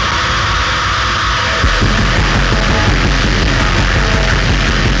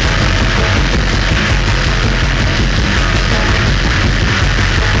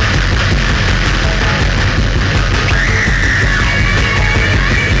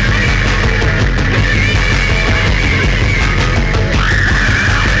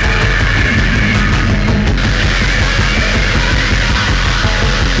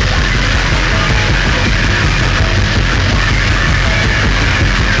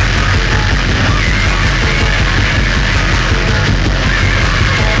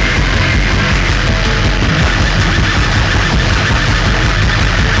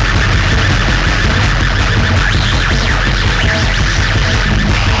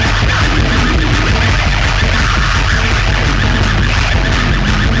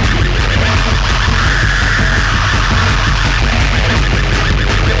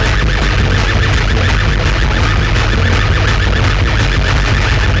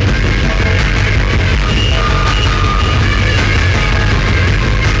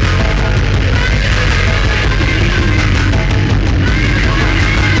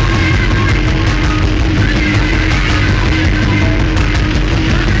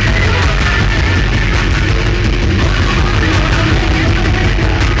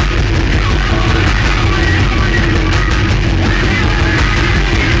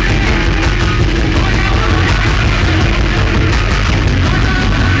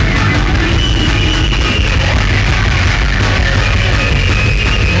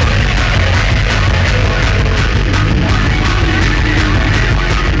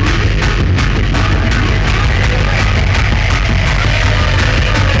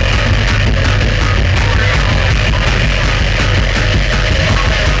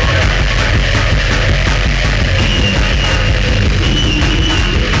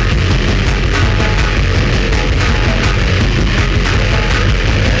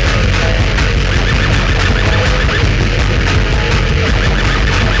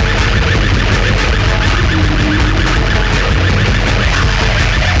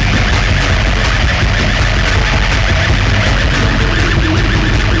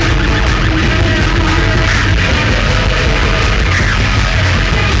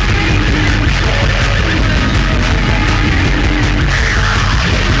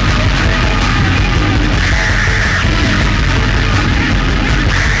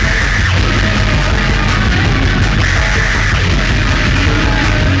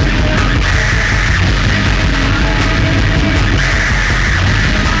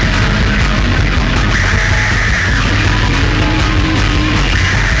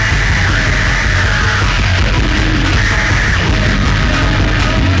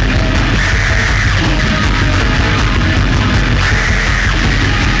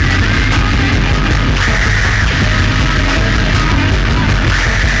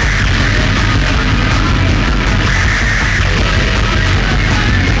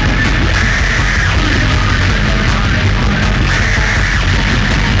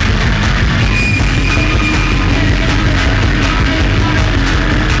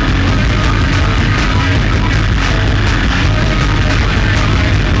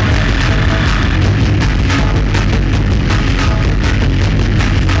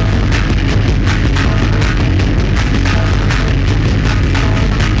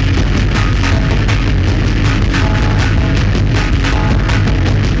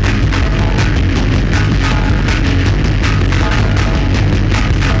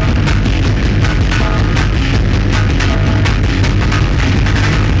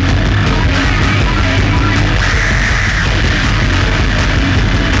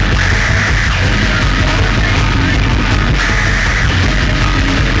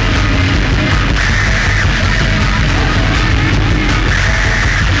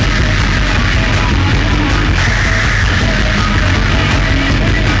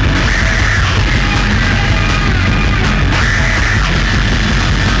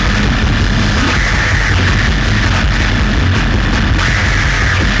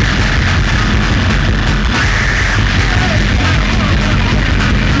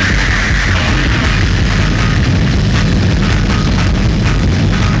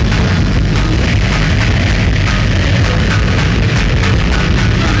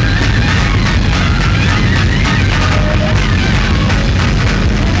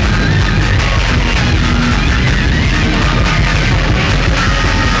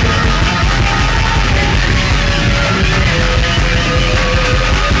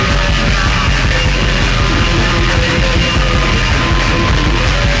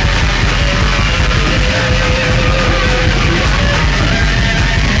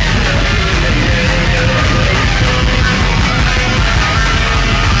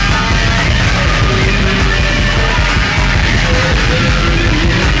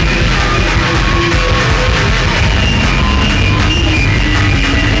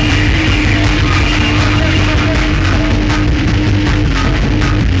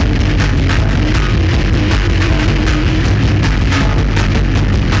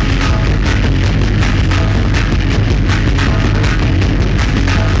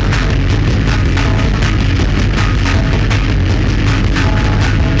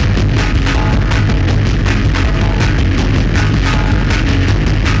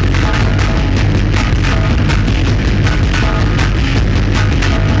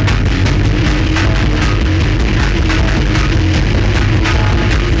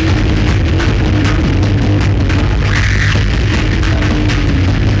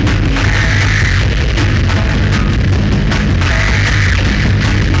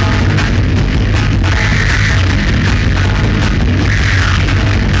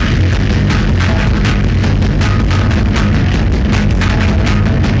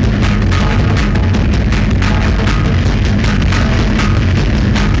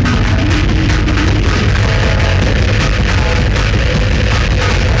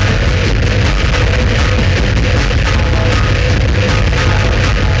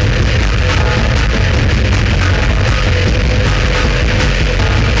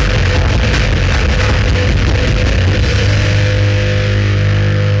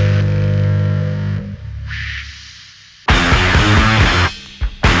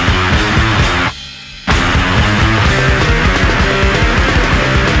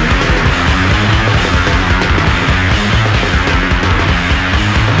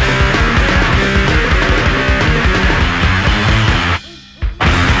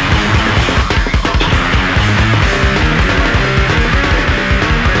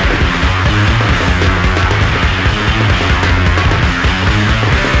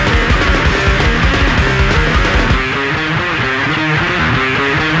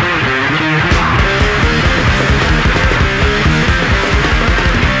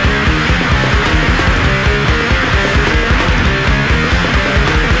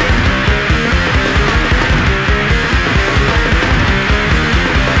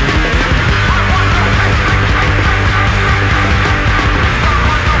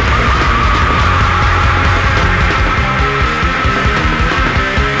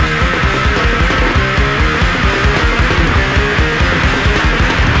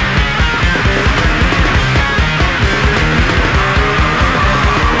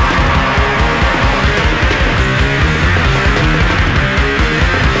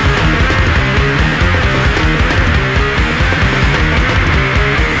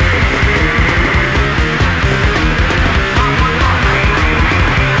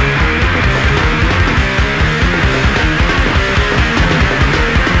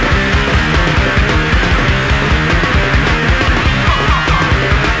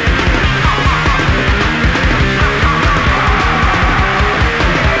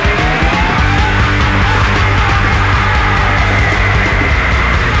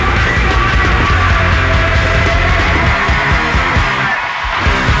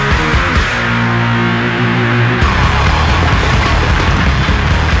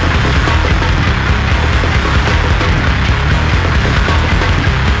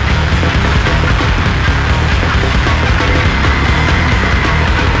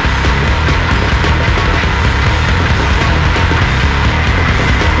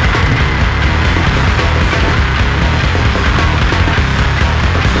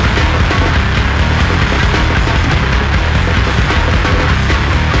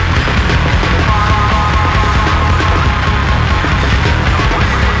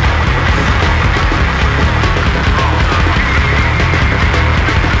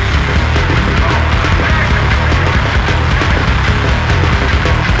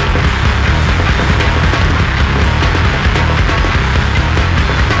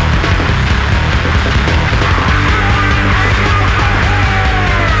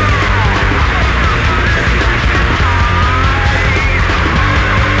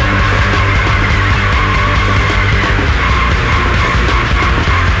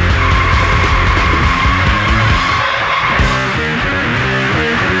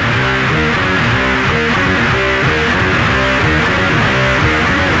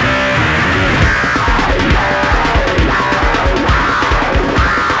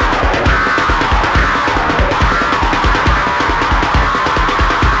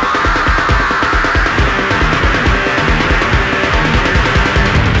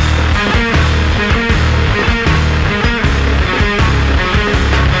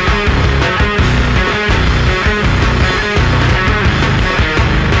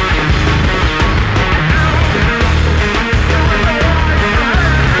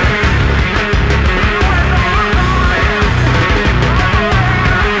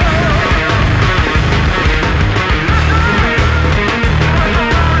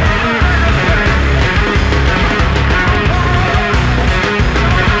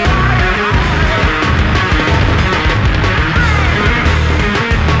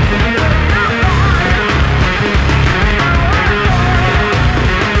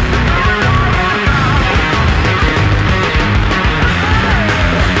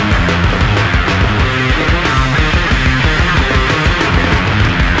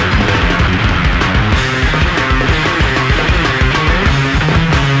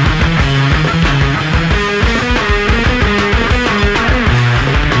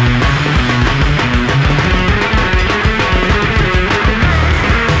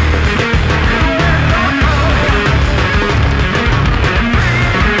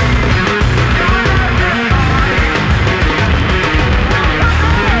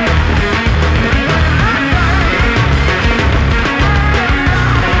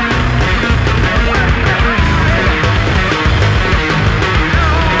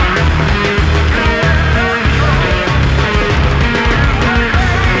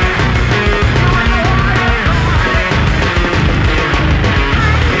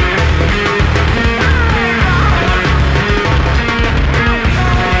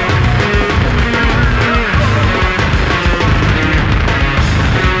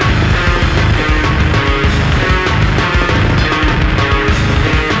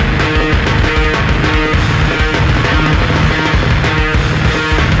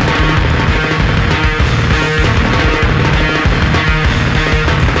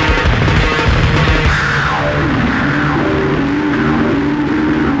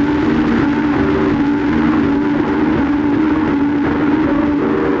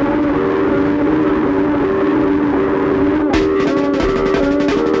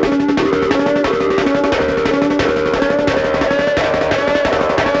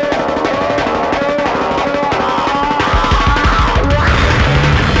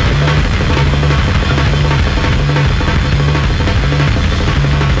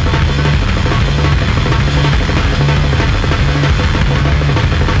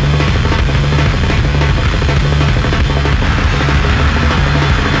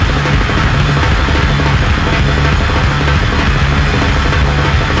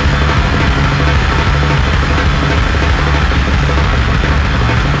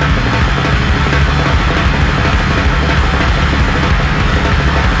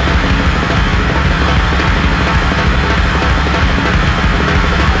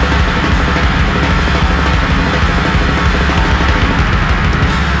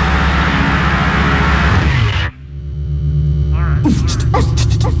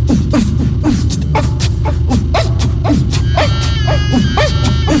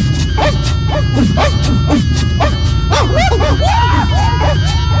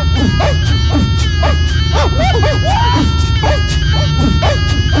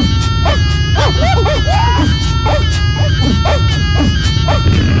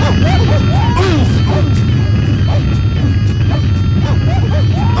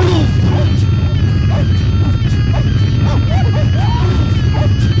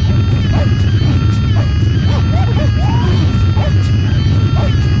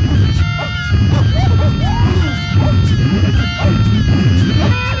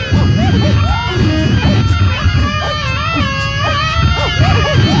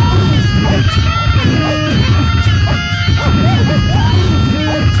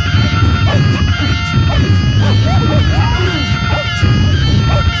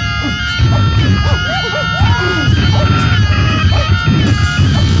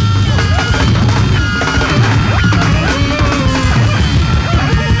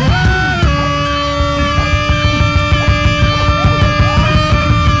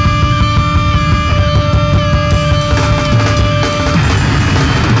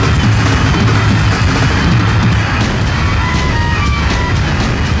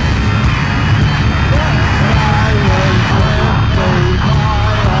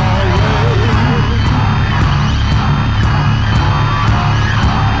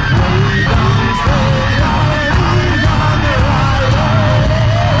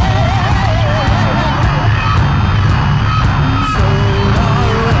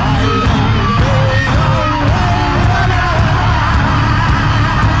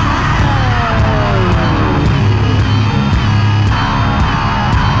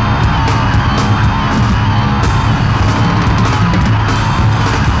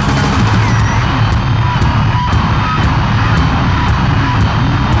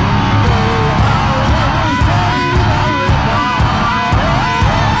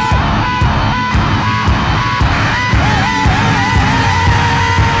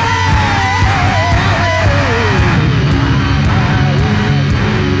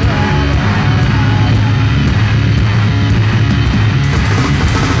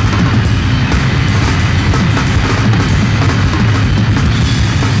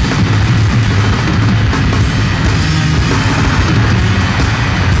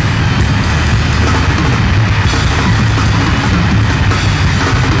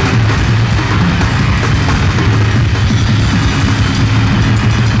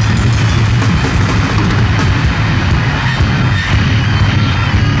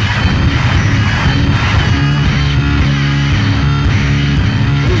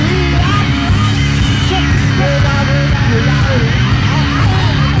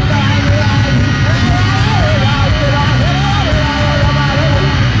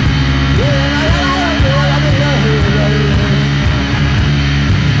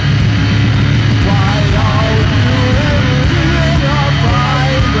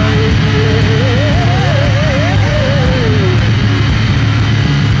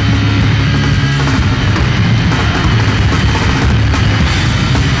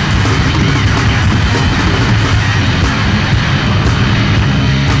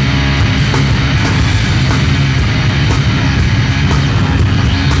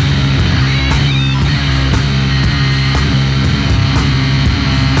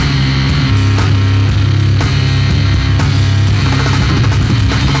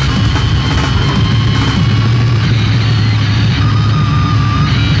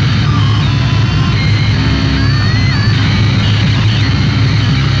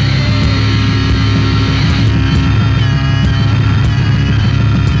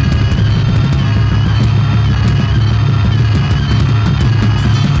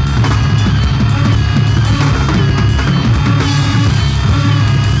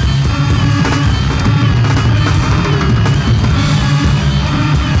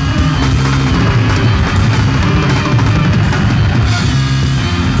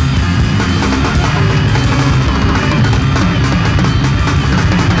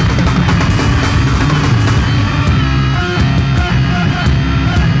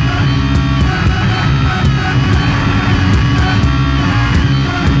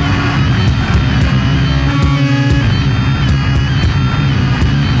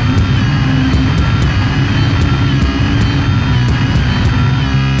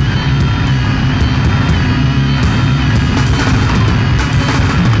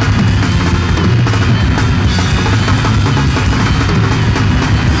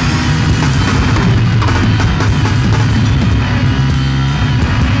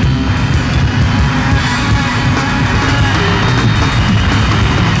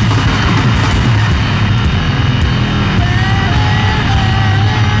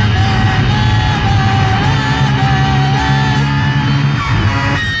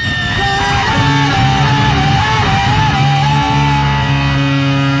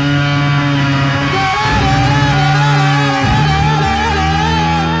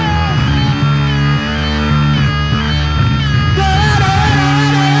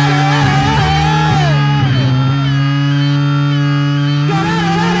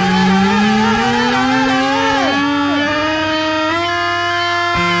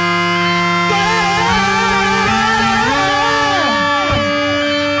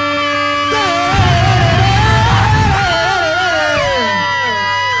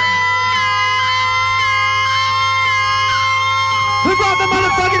 brought the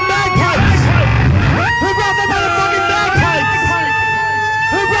motherfucking bagpipes? Who brought the motherfucking bagpipes?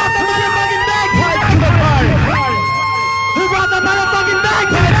 Who brought the motherfucking bagpipes to the party? Who brought the motherfucking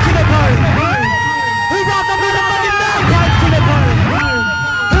bagpipes to the party? Who brought the motherfucking bagpipes to the party?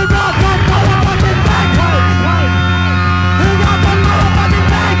 Who brought the motherfucking bagpipes? Who brought the motherfucking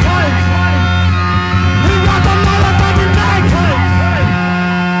bagpipes? Who brought the motherfucking bagpipes? Who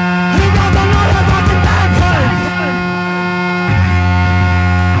brought the motherfucking bagpipes? Who brought the motherfucking bagpipes?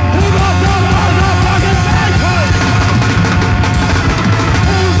 Who brought the motherfucking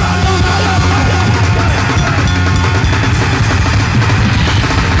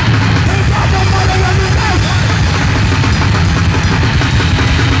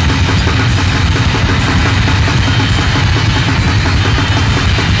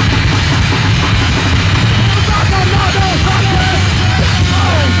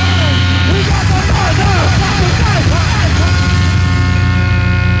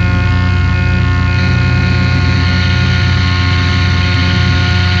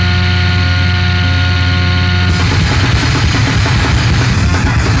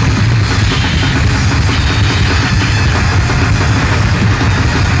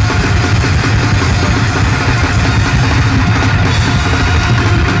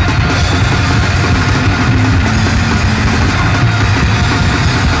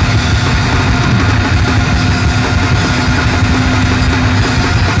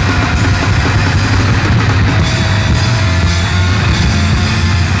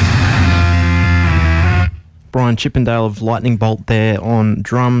Brian Chippendale of Lightning Bolt there on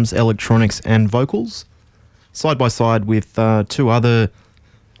drums, electronics and vocals, side by side with two other,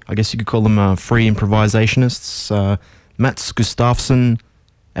 I guess you could call them free improvisationists, Mats Gustafsson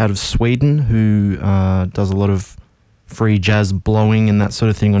out of Sweden, who does a lot of free jazz blowing and that sort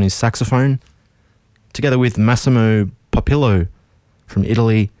of thing on his saxophone, together with Massimo Papillo from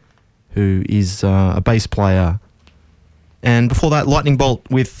Italy, who is a bass player. And before that, Lightning Bolt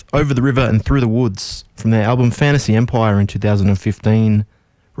with Over the River and Through the Woods from their album Fantasy Empire in 2015,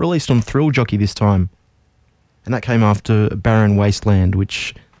 released on Thrill Jockey this time. And that came after Barren Wasteland,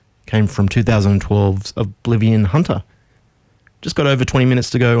 which came from 2012's Oblivion Hunter. Just got over 20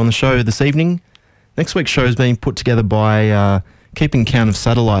 minutes to go on the show this evening. Next week's show is being put together by Keeping Count of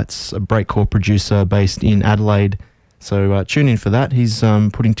Satellites, a breakcore producer based in Adelaide. So tune in for that. He's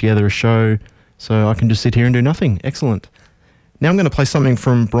putting together a show so I can just sit here and do nothing. Excellent. Now I'm going to play something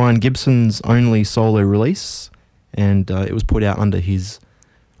from Brian Gibson's only solo release, and it was put out under his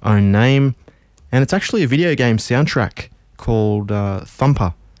own name. And it's actually a video game soundtrack called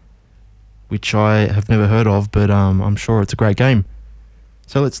Thumper, which I have never heard of, but I'm sure it's a great game.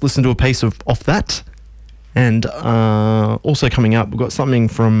 So let's listen to a piece off that. And also coming up, we've got something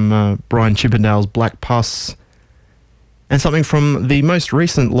from Brian Chippendale's Black Pus, and something from the most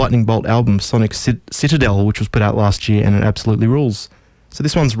recent Lightning Bolt album, Sonic Citadel, which was put out last year, and it absolutely rules. So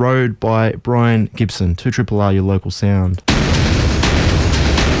this one's Road by Brian Gibson, 2RRR, your local sound.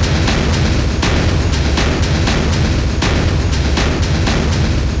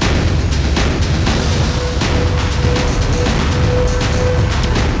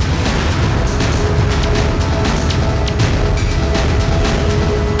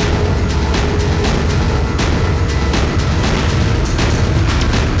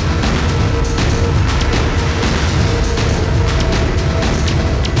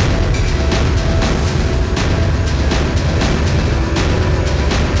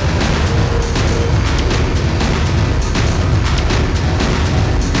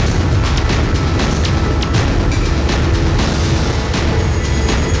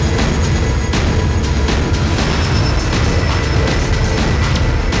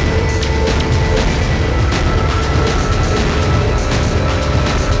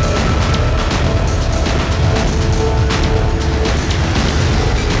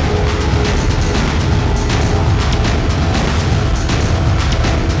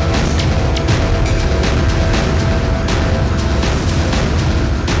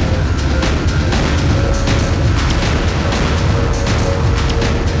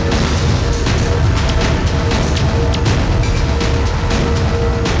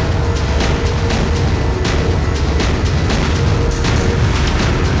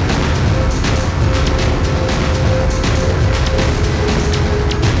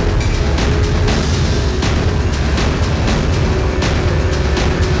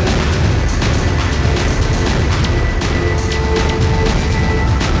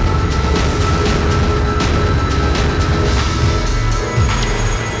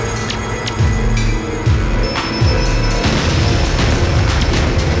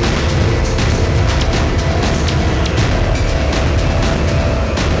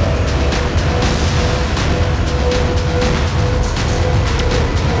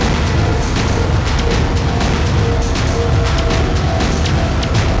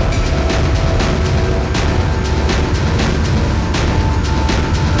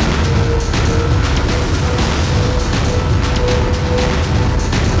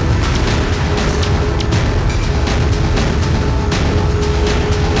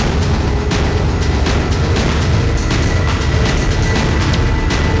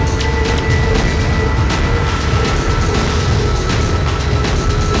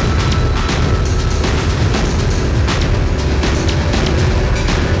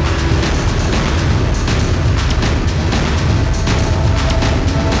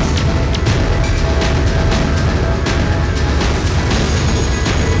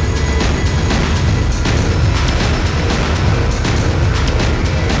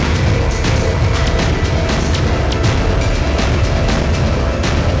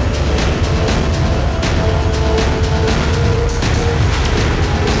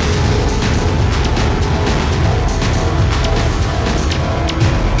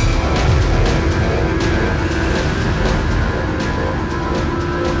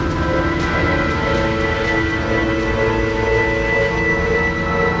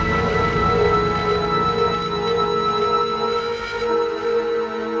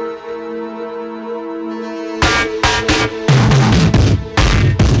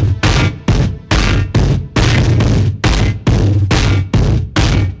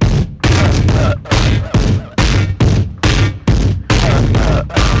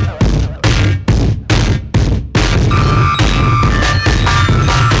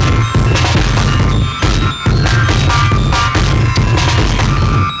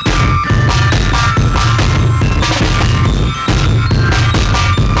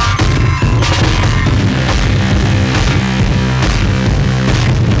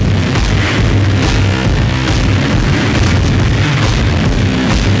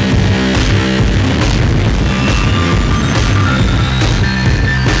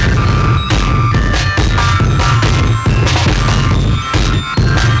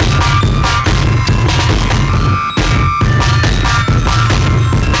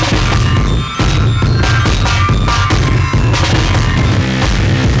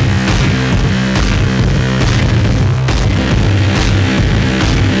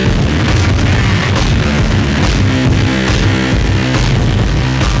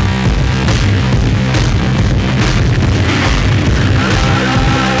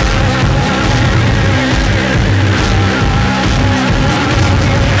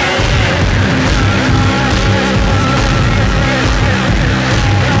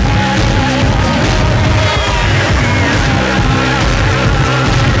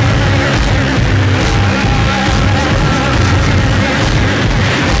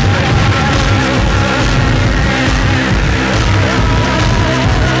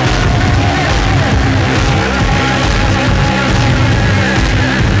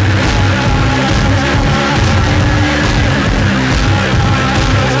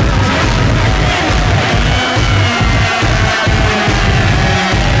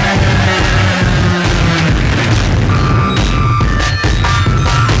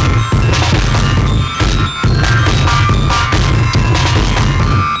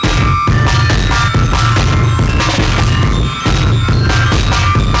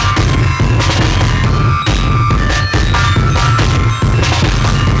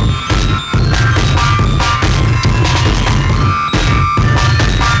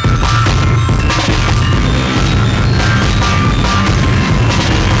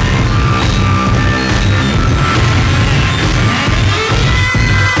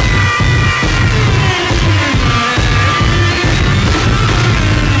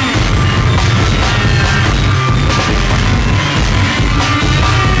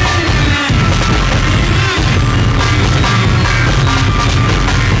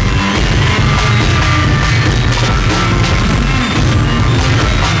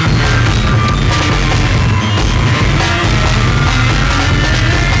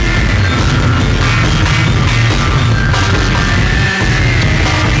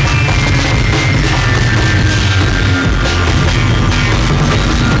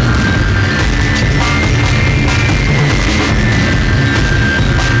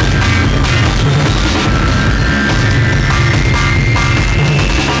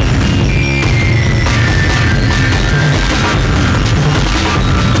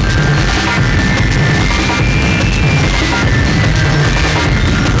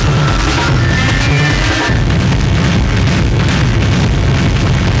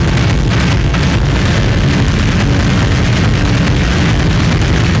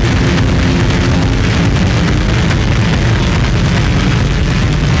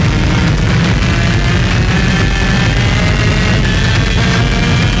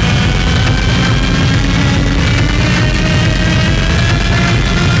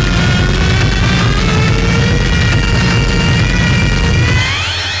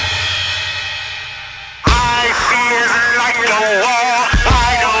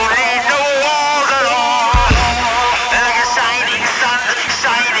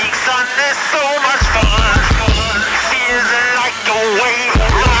 is so much fun. Feels like a wave.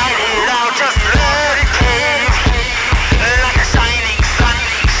 Ride it out, just let it cave. Like a shining sun.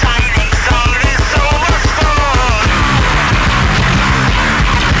 Shining sun is so much fun.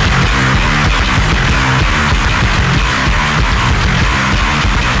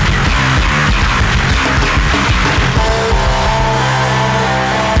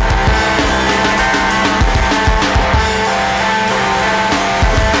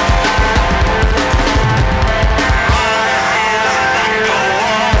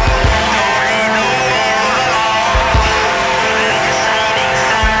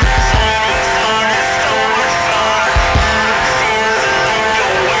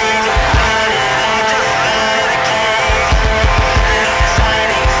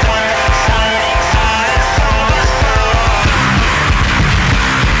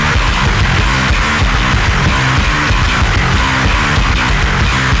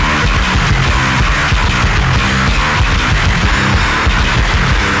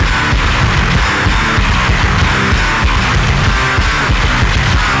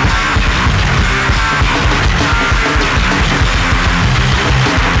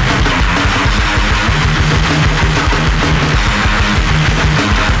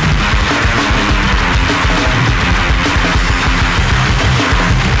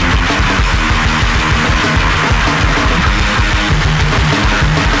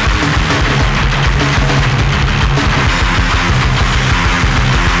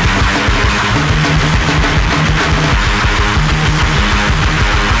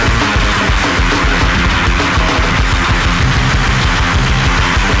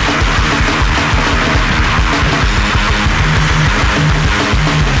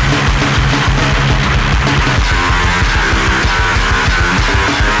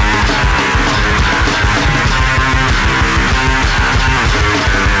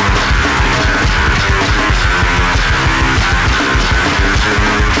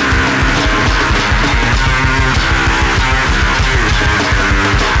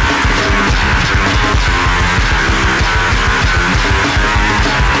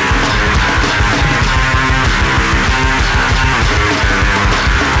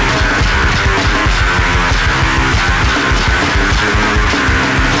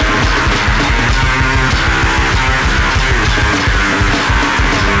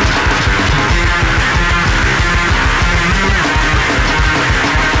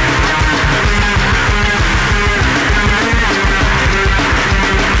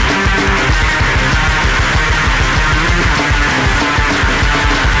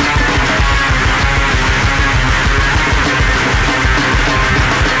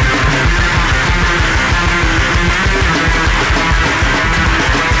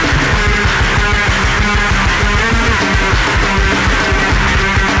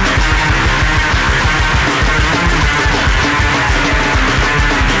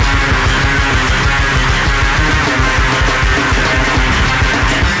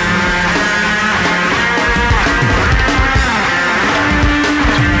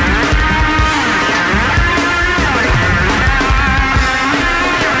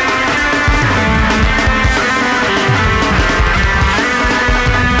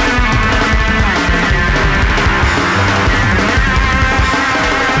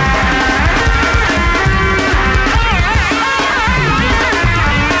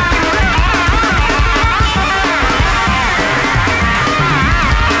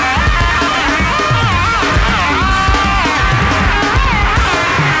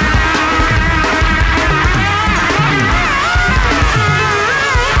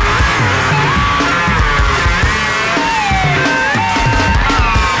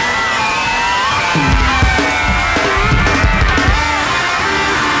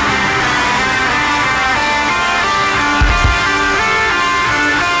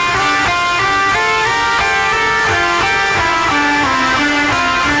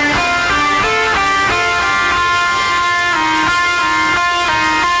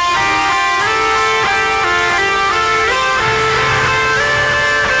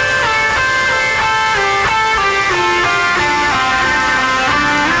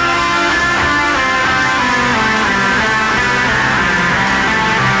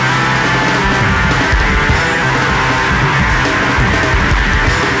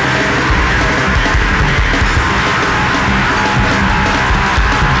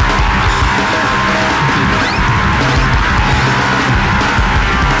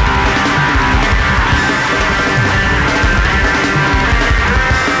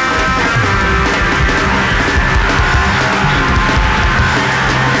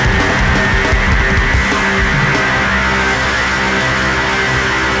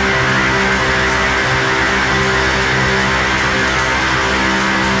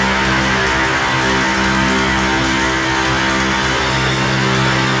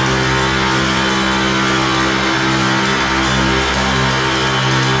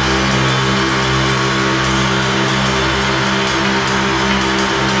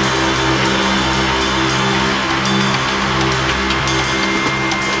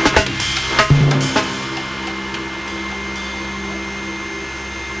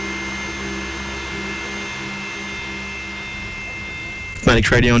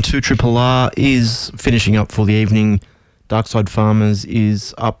 Thematics Radio on 2 Triple R is finishing up for the evening. Darkside Farmers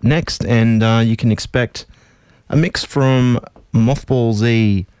is up next, and you can expect a mix from Mothball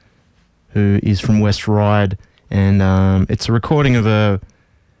Z, who is from West Ryde, and it's a recording of a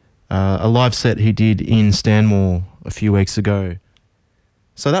live set he did in Stanmore a few weeks ago.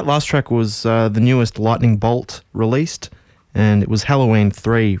 So that last track was the newest Lightning Bolt released, and it was Halloween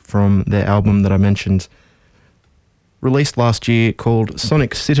 3 from their album that I mentioned, released last year, called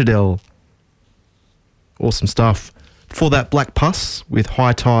Sonic Citadel. Awesome stuff. Before that, Black Pus with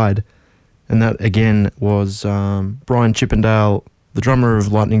High Tide, and that again was Brian Chippendale, the drummer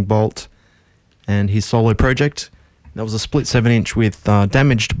of Lightning Bolt, and his solo project. That was a split 7-inch with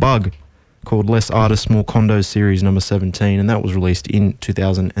Damaged Bug, called Less Artists, More Condos Series number 17, and that was released in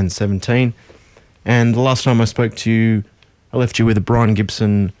 2017. And the last time I spoke to you, I left you with a Brian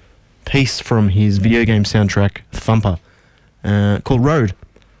Gibson piece from his video game soundtrack, Thumper, called Road.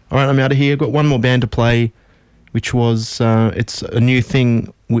 All right, I'm out of here. Got one more band to play, which was, it's a new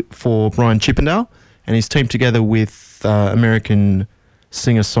thing for Brian Chippendale, and he's teamed together with American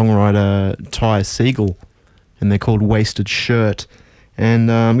singer-songwriter Ty Segall, and they're called Wasted Shirt.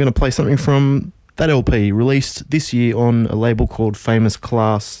 And I'm going to play something from that LP, released this year on a label called Famous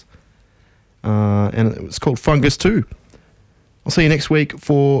Class, and it was called Fungus 2. I'll see you next week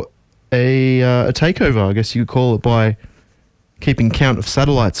for a takeover, I guess you could call it, by keeping count of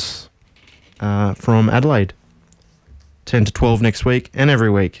satellites from Adelaide. 10 to 12 next week, and every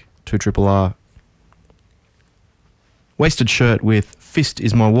week, 2 Triple R. Wasted Shirt with Fist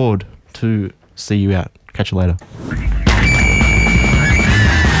Is My Ward to see you out. Catch you later.